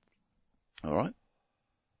bids. All right?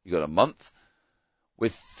 You got a month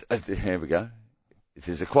with... here we go. This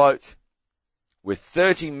is a quote. With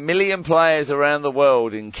 30 million players around the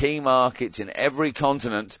world in key markets in every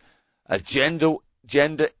continent, a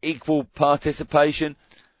gender equal participation,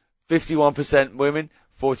 51% women,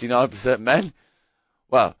 49% men.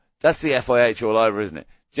 Well, that's the FIH all over, isn't it?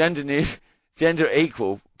 Gender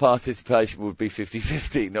equal participation would be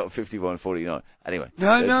 50-50, not 51-49. Anyway.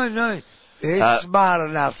 No. They're smart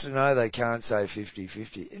enough to know they can't say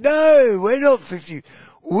 50-50. No, we're not 50.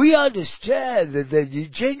 We understand that the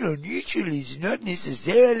gender neutral is not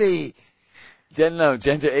necessarily... Gender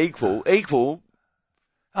equal.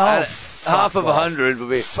 Oh, half of 100 would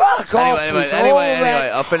be... Fuck off. Anyway,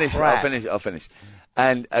 I'll finish.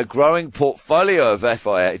 And a growing portfolio of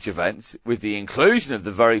FIH events with the inclusion of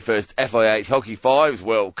the very first FIH Hockey Fives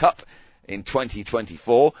World Cup in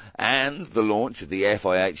 2024 and the launch of the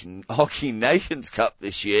FIH Hockey Nations Cup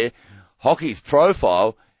this year, hockey's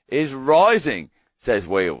profile is rising, says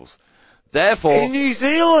Wheels. Therefore, in New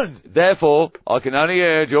Zealand. Therefore, I can only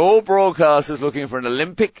urge all broadcasters looking for an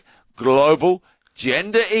Olympic, global,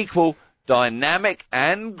 gender equal, dynamic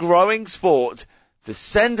and growing sport to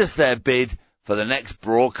send us their bid for the next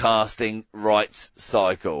broadcasting rights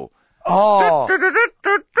cycle. Oh.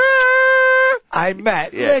 Hey,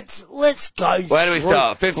 Matt, yeah. let's go. Where do we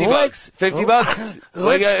start? 50 bucks? 50 bucks?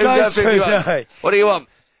 Let's go through 50 bucks? What do you want?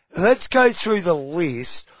 Let's go through the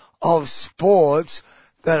list of sports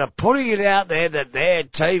that are putting it out there that their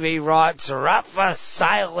TV rights are up for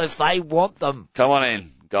sale if they want them. Come on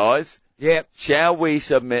in, guys. Yep. Shall we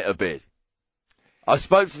submit a bid? I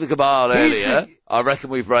spoke to the cabal earlier. I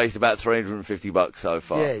reckon we've raised about 350 bucks so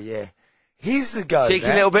far. Yeah. Here's the go. Cheeky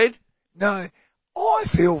little bid? No. I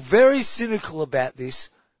feel very cynical about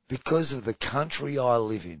this because of the country I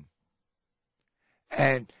live in.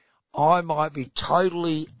 And I might be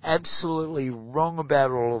totally, absolutely wrong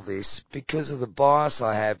about all of this because of the bias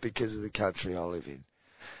I have because of the country I live in.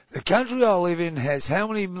 The country I live in has how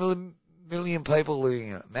many million people living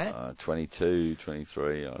in it, Matt? 22,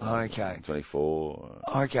 23, I don't know, Okay. 24.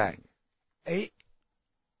 Okay.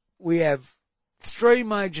 We have 3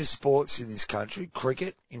 major sports in this country.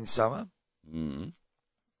 Cricket in summer. Mm.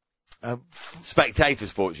 Spectator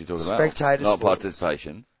sports you're talking about. Spectator not sports.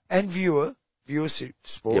 Participation. And viewership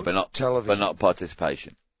sports. Yeah, but not television. But not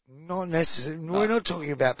participation. Not necessarily. No. We're not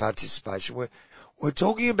talking about participation. We're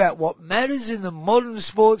talking about what matters in the modern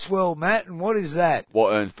sports world, Matt, and what is that?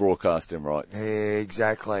 What earns broadcasting rights?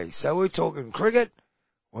 Exactly. So we're talking cricket,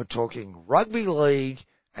 we're talking rugby league,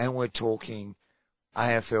 and we're talking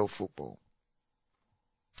AFL football.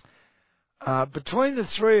 Between the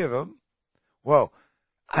 3 of them, well,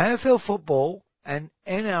 AFL football and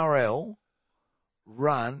NRL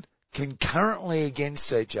run concurrently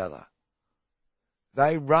against each other.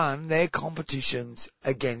 They run their competitions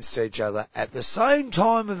against each other at the same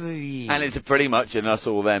time of the year. And it's pretty much an us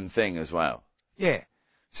or them thing as well. Yeah.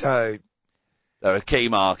 So. There are key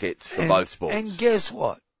markets for both sports. And guess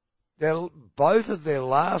what? Both of their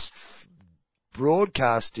last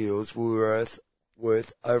broadcast deals were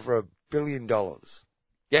worth over $1 billion.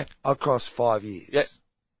 Yeah. Across 5 years. Yeah.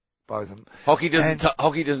 Both of them. Hockey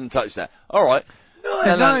doesn't touch that. All right.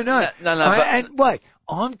 No. But wait,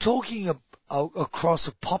 I'm talking across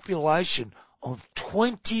a population of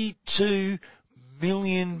 22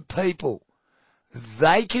 million people.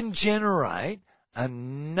 They can generate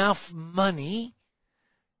enough money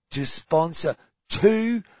to sponsor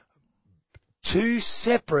two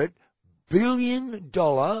separate $1 billion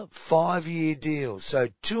 5-year deals. So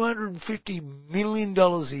 $250 million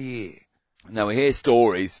a year. Now we hear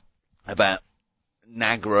stories about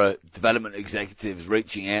NAGRA development executives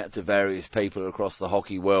reaching out to various people across the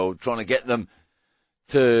hockey world, trying to get them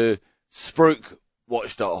to spruik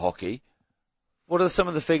watch.hockey. What are some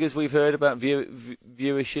of the figures we've heard about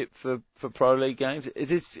viewership for Pro League games? Is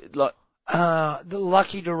this like... They're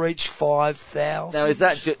lucky to reach 5,000. Now, is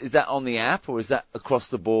that on the app or is that across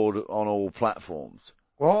the board on all platforms?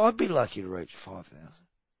 Well, I'd be lucky to reach 5,000.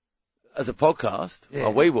 As a podcast? Yeah.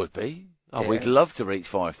 Oh, we would be. Oh, Yeah. We'd love to reach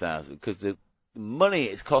 5,000 because the money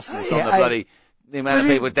it's costing us on the amount of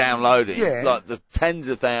people downloading, like the tens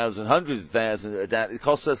of thousands, hundreds of thousands that are down, it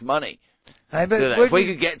costs us money. Hey, but if we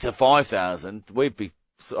could get to 5,000, we'd be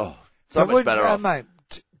so much better off. Mate,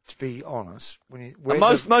 to be honest,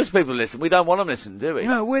 most people listen. We don't want them listening, do we?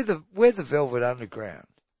 No, we're the Velvet Underground.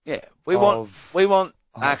 Yeah, we want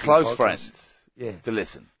our close friends to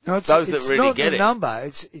listen. No, those that really get it. It's not the number.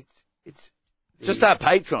 It's just our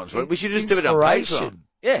patrons. We should just do it on Patreon.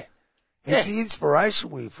 Yeah. It's the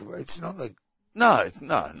inspiration it's not the... No, it's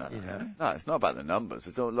no. You know? No, it's not about the numbers.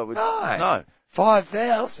 It's all like no.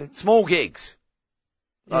 5,000. Small gigs.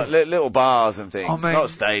 Like little bars and things, not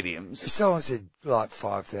stadiums. If someone said like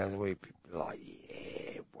 5,000, we'd be like,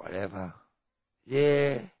 yeah, whatever.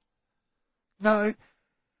 Yeah. No.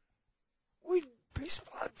 We'd piss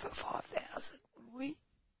blood for 5,000, wouldn't we?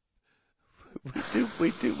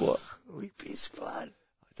 We do what? We'd piss blood.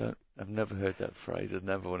 I've never heard that phrase. I'd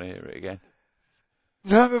never want to hear it again.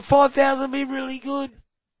 No, but 5,000 would be really good.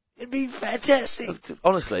 It'd be fantastic.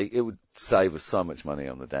 Honestly, it would save us so much money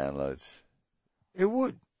on the downloads. It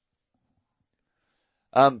would.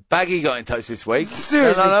 Baggy got in touch this week.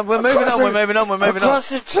 Seriously. No, we're moving on. Across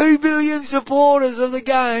the 2 billion supporters of the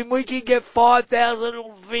game, we can get 5,000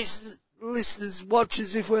 listeners,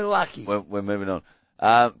 watchers if we're lucky. We're moving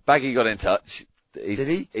on. Baggy got in touch. Did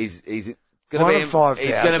he? He's going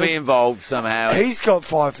to be involved somehow. He's got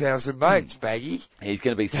 5,000 mates, Baggy. He's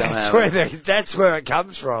going to be somehow. That's where it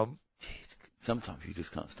comes from. Jeez, sometimes you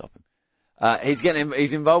just can't stop him.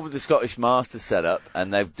 He's involved with the Scottish Masters setup,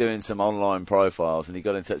 and they're doing some online profiles, and he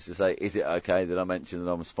got in touch to say, is it okay that I mention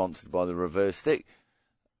that I'm sponsored by the Reverse Stick?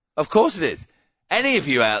 Of course it is. Any of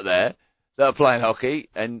you out there that are playing hockey,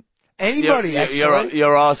 and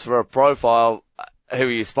you're asked for a profile, who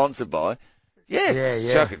are you sponsored by?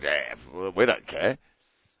 Chuck it down. We don't care.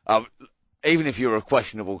 Even if you're a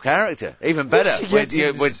questionable character, even better. We're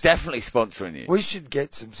definitely sponsoring you. We should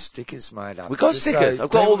get some stickers made up. We've got stickers. I've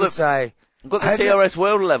got I've got the TRS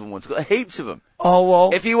World 11 ones. I've got heaps of them. Oh,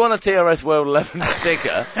 well. If you want a TRS World 11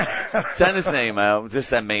 sticker, send us an email. Just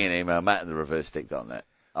send me an email, matt@thereverstick.net.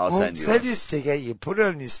 I'll send you Send your sticker. You put it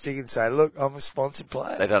on your stick and say, look, I'm a sponsored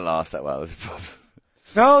player. They don't last that well. That's a problem.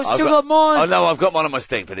 No, I've still got mine. Oh, no, I've got one on my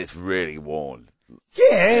stick, but it's really worn.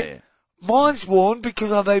 Yeah. Mine's worn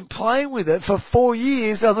because I've been playing with it for 4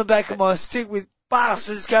 years on the back of my stick with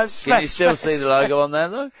bastards go smash. Can you still smash, see the logo on there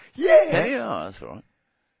though? Yeah. Can you? Oh, that's all right.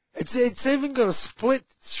 It's even got a split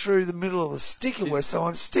through the middle of the sticker where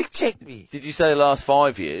someone stick checked me. Did you say the last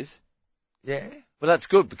 5 years? Yeah. Well, that's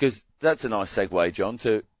good because that's a nice segue, John,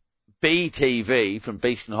 to BTV from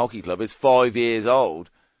Beeston Hockey Club is 5 years old.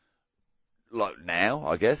 Like now,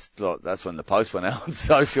 I guess. Like that's when the post went out on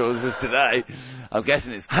socials was today. I'm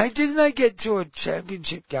guessing it's... Hey, didn't they get to a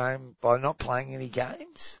championship game by not playing any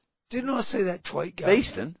games? Didn't I see that tweet going?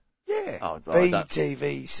 Beeston? Yeah. Oh,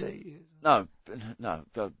 BTVC. No,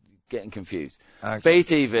 I'm getting confused. Okay.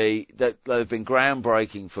 BTV, they've been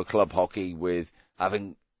groundbreaking for club hockey with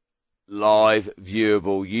having live,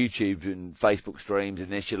 viewable YouTube and Facebook streams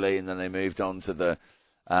initially, and then they moved on to the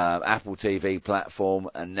Apple TV platform,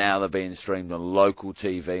 and now they're being streamed on local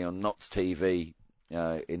TV, on Notts TV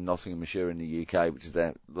in Nottinghamshire in the UK, which is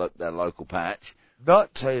their local patch.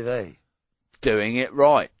 Not TV. Doing it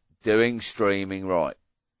right. Doing streaming right.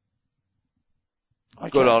 Okay.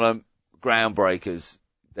 Good on them. Groundbreakers.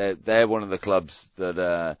 They're one of the clubs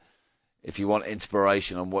that, if you want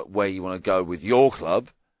inspiration on where you want to go with your club,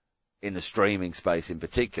 in the streaming space in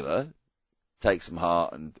particular, take some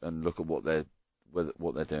heart and look at what they're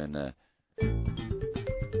doing there.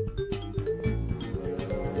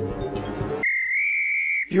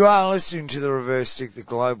 You are listening to the Reverse Stick, the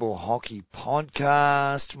Global Hockey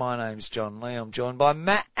Podcast. My name's John Lee. I'm joined by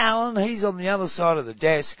Matt Allen. He's on the other side of the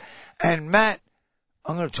desk. And Matt,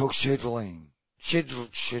 I'm going to talk scheduling.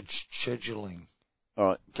 Scheduling. All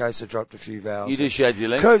right. In case I dropped a few vowels. You do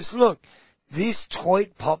scheduling. Because look, this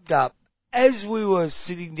tweet popped up as we were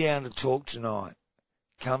sitting down to talk tonight.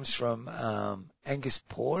 Comes from Angus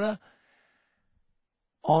Porter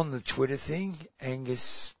on the Twitter thing.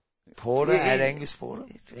 Angus Porter at Angus Porter.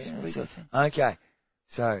 Okay.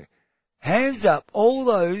 So, hands up all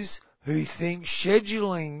those who think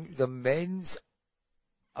scheduling the men's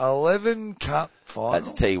 11 Cup final.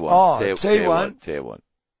 That's T1. Oh, T1. T1.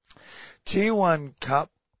 Tier 1 Cup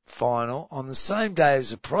final on the same day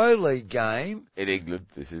as a Pro League game. In England,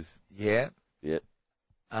 this is. Yeah. Yeah.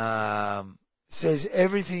 Says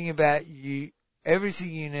everything you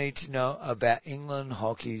need to know about England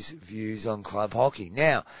hockey's views on club hockey.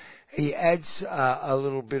 Now, he adds a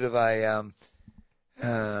little bit of a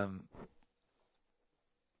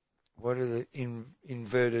what are the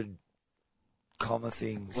inverted comma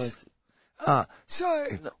things? So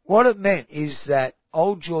what it meant is that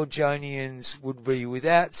old Georgians would be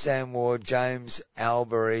without Sam Ward, James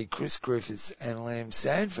Albury, Chris Griffiths, and Liam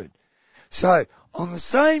Sanford. So on the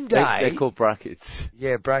same day, they're called brackets.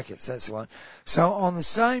 Yeah, brackets. That's the one. So on the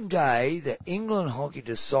same day that England hockey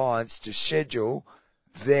decides to schedule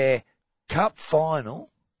their cup final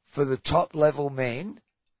for the top level men,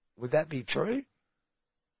 would that be true?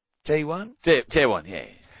 T1? Tier 1,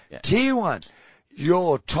 yeah. Tier 1.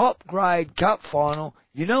 Your top grade cup final.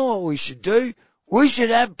 You know what we should do? We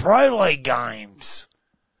should have Pro League games.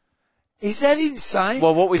 Is that insane?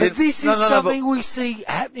 Well, what we did. This is something we see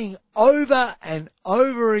happening over and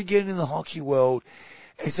over again in the hockey world.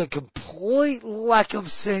 It's a complete lack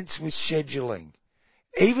of sense with scheduling,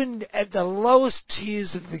 even at the lowest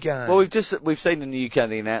tiers of the game. Well, we've seen in the UK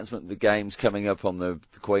the announcement of the games coming up on the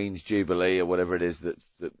Queen's Jubilee or whatever it is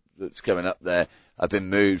that's coming up there have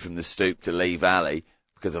been moved from the Stoop to Lee Valley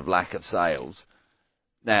because of lack of sales.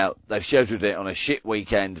 Now they've scheduled it on a shit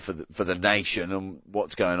weekend for the nation and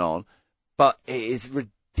what's going on. But it is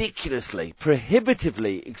ridiculously,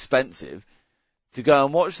 prohibitively expensive to go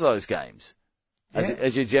and watch those games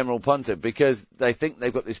as your general punter because they think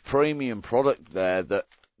they've got this premium product there that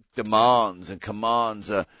demands and commands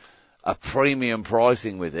a premium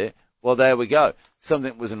pricing with it. Well, there we go.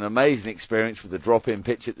 Something was an amazing experience with the drop-in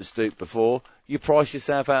pitch at the Stoop before. You price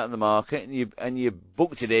yourself out in the market and you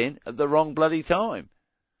booked it in at the wrong bloody time.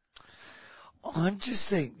 I just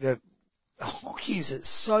think that hockey is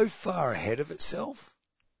so far ahead of itself.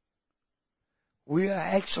 We are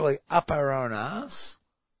actually up our own arse.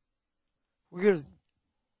 We've got to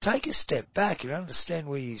take a step back and understand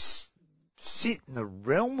where you sit in the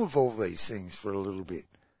realm of all these things for a little bit.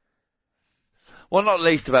 Well, not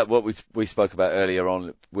least about what we spoke about earlier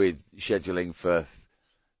on with scheduling for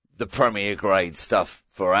the Premier Grade stuff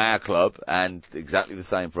for our club and exactly the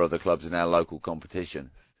same for other clubs in our local competition.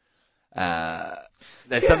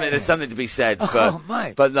 There's something to be said for,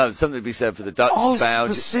 but no, something to be said for the Dutch, I was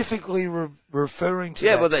Belgian. Specifically referring to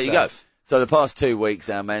that well, there stuff. You go. So the past 2 weeks,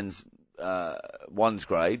 our men's, ones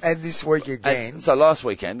grade. And this week again. And so last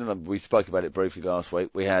weekend, and we spoke about it briefly last week,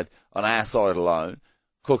 we had, on our side alone,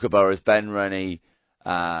 Kookaburras, Ben Rennie,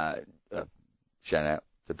 shout out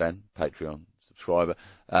to Ben, Patreon subscriber,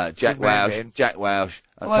 Jack Welsh.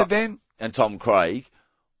 Hello, Ben. and Tom Craig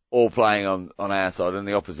all playing on our side, and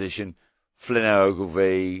the opposition, Flynn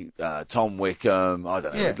Ogilvie, Tom Wickham, I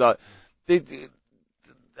don't know,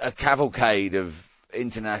 a cavalcade of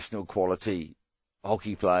international quality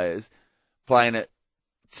hockey players playing at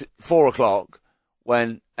 4 o'clock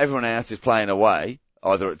when everyone else is playing away,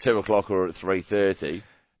 either at 2 o'clock or at 3:30.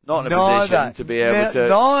 Not in a position to be able to.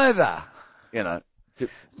 Neither. You know.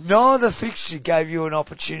 Neither fixture gave you an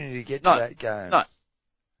opportunity to get to that game. No.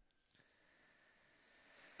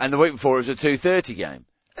 And the week before it was a 2:30 game.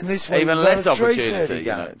 And this week even we've got less a opportunity. You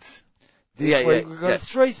know, this week we've got a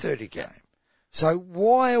 3:30 game. So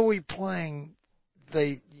why are we playing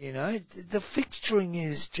the fixturing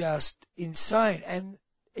is just insane, and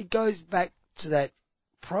it goes back to that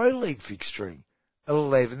Pro League fixturing,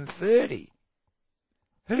 11:30.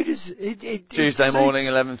 Who does it? Tuesday morning,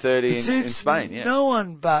 11:30 in Spain. Yeah. No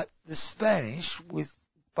one but the Spanish with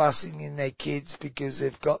busing in their kids because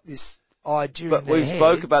they've got this idea. But in their we heads.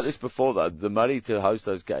 spoke about this before, though. The money to host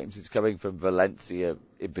those games is coming from Valencia,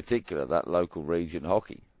 in particular, that local region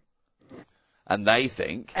hockey. And they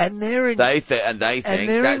think, and they think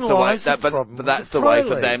that's the way. But that's the way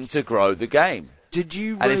for them to grow the game. Did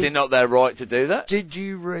you? And is it not their right to do that? Did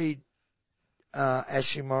you read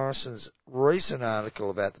Ashley Morrison's recent article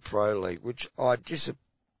about the Pro League, which I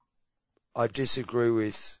disagree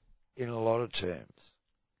with in a lot of terms?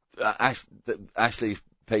 Ashley's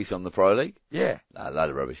piece on the Pro League? Yeah. No, a load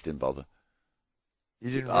of rubbish. Didn't bother.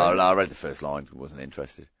 You didn't read it? No, I read the first line. Wasn't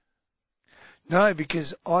interested. No,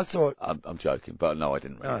 because I thought... I'm joking, but no, I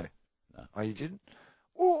didn't read it. No. Oh, you didn't?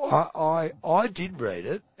 Well, I did read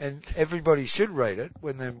it, and everybody should read it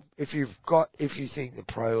if you think the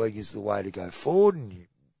Pro League is the way to go forward and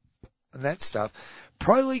that stuff.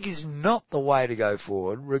 Pro League is not the way to go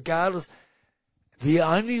forward, regardless. The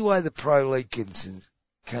only way the Pro League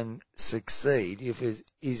can succeed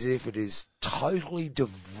is if it is totally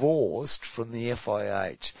divorced from the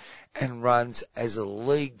FIH and runs as a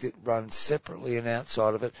league that runs separately and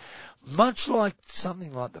outside of it, much like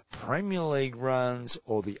something like the Premier League runs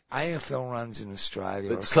or the AFL runs in Australia.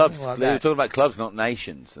 But or clubs, something like you're that. talking about clubs, not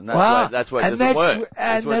nations, and that's why it doesn't work.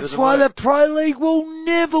 And that's why the Pro League will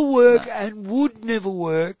never work and would never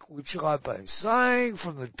work, which I've been saying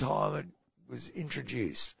from the time it was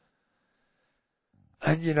introduced.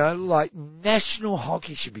 And like national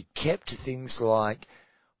hockey should be kept to things like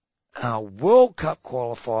World Cup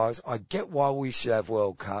qualifiers. I get why we should have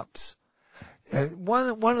World Cups. One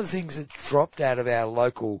of the things that dropped out of our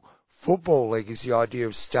local football league is the idea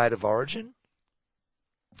of state of origin.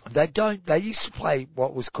 They used to play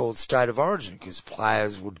what was called state of origin because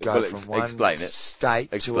players would go from one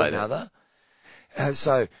state to another.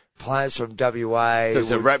 So players from WA. So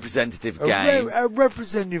it's a representative game. A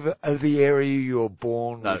representative of the area you were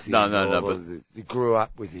born within. But grew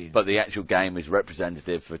up within. But the actual game is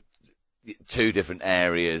representative for two different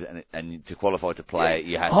areas, and to qualify to play it,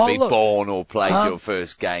 you have to be born or played your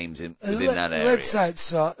first games within that area. Let's say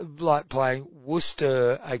it's like playing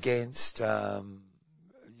Worcester against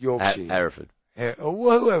Yorkshire. Hereford.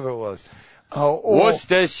 Or whoever it was.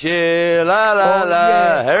 Worcestershire,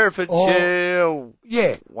 la, Herefordshire.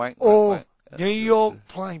 Or New York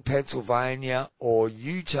playing Pennsylvania, or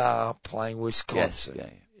Utah playing Wisconsin.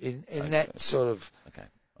 Yes, in that sort of... Okay.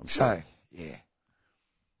 So, yeah.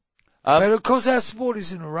 But of course our sport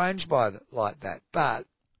isn't arranged like that. But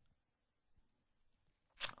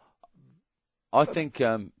I think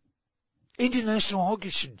international hockey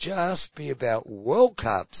should just be about World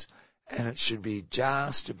Cups, and it should be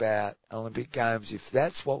just about Olympic Games. If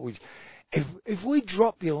that's what if we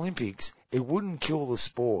drop the Olympics, it wouldn't kill the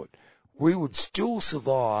sport. We would still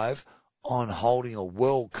survive on holding a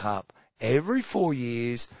World Cup every 4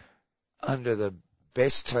 years under the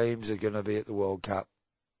best teams are going to be at the World Cup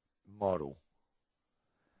model.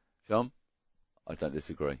 John, I don't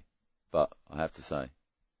disagree, but I have to say.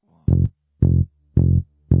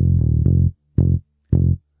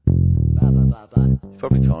 It's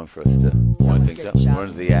probably time for us to wind things up. We're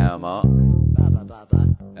under the hour mark.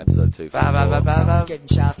 Episode 2. Someone's getting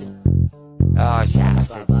shafted. Oh,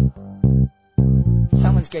 shafted.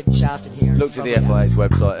 Someone's getting shafted here. Looked at the FIH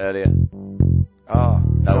website earlier. Oh,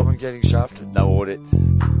 someone getting shafted. No audits.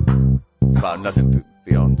 Well, nothing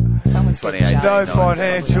beyond Someone's 28. No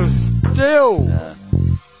financials. Still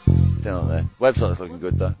not there. Website's looking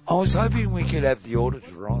good though. I was hoping we could have the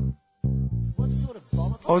auditor on. What sort of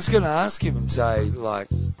bollocks? I was going to ask him and say, like,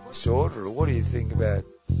 Mr. Auditor, what do you think about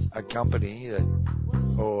a company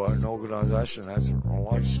or an organisation that hasn't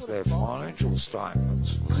released their financial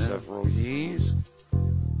statements for several years?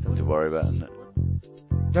 Something to worry about, isn't it?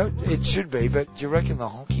 No, it should be, but do you reckon the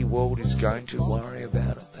hockey world is going to worry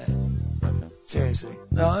about it, man? Seriously.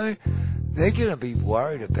 No, they're going to be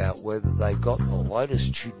worried about whether they got the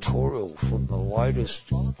latest tutorial from the latest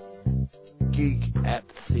gig app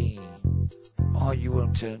thing. Oh, you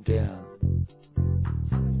want to turn down?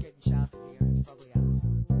 Someone's getting shafted here, and it's probably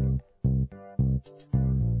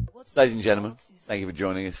us. Ladies and gentlemen, thank you for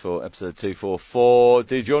joining us for episode 244.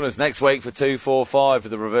 Do join us next week for 245 for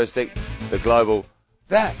the Reverse Stick, the Global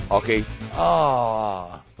Hockey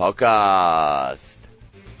Podcast.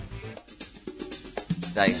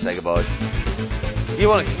 Thanks, say goodbye. He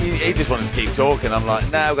just wanted to keep talking. I'm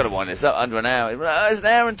like, no, I've got to wind this up under an hour. It's an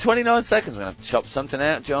hour and 29 seconds. I'm going to have to chop something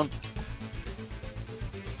out, John.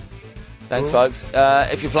 Thanks, folks.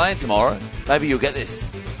 If you're playing tomorrow, maybe you'll get this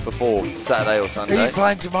before Saturday or Sunday. Are you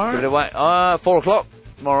playing tomorrow? Give it away. 4 o'clock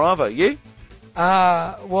tomorrow either. You?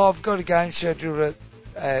 Well, I've got a game scheduled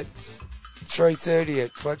at 3:30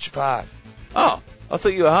 at Fletcher Park. Oh, I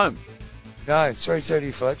thought you were home. No,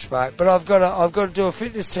 3:30 Fletcher Park. But I've got to do a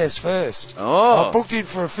fitness test first. Oh. I'm booked in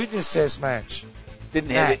for a fitness test match. I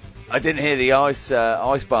didn't hear the ice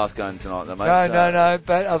bath going tonight, though, mate. No.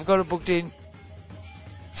 But I've got it booked in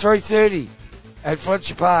 3:30 at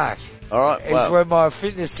Fletcher Park. All right, is where my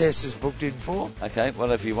fitness test is booked in for. Okay,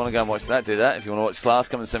 well, if you want to go and watch that, do that. If you want to watch class,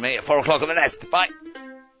 come and see me at 4 o'clock at the Nest. Bye.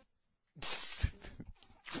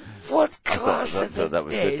 What class at the that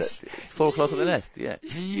was Nest? Good. 4 o'clock at the Nest, yeah.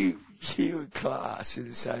 You and class in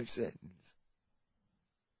the same sentence.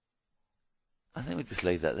 I think we just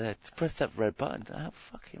leave that there. Press that red button. How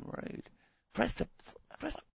fucking rude. Press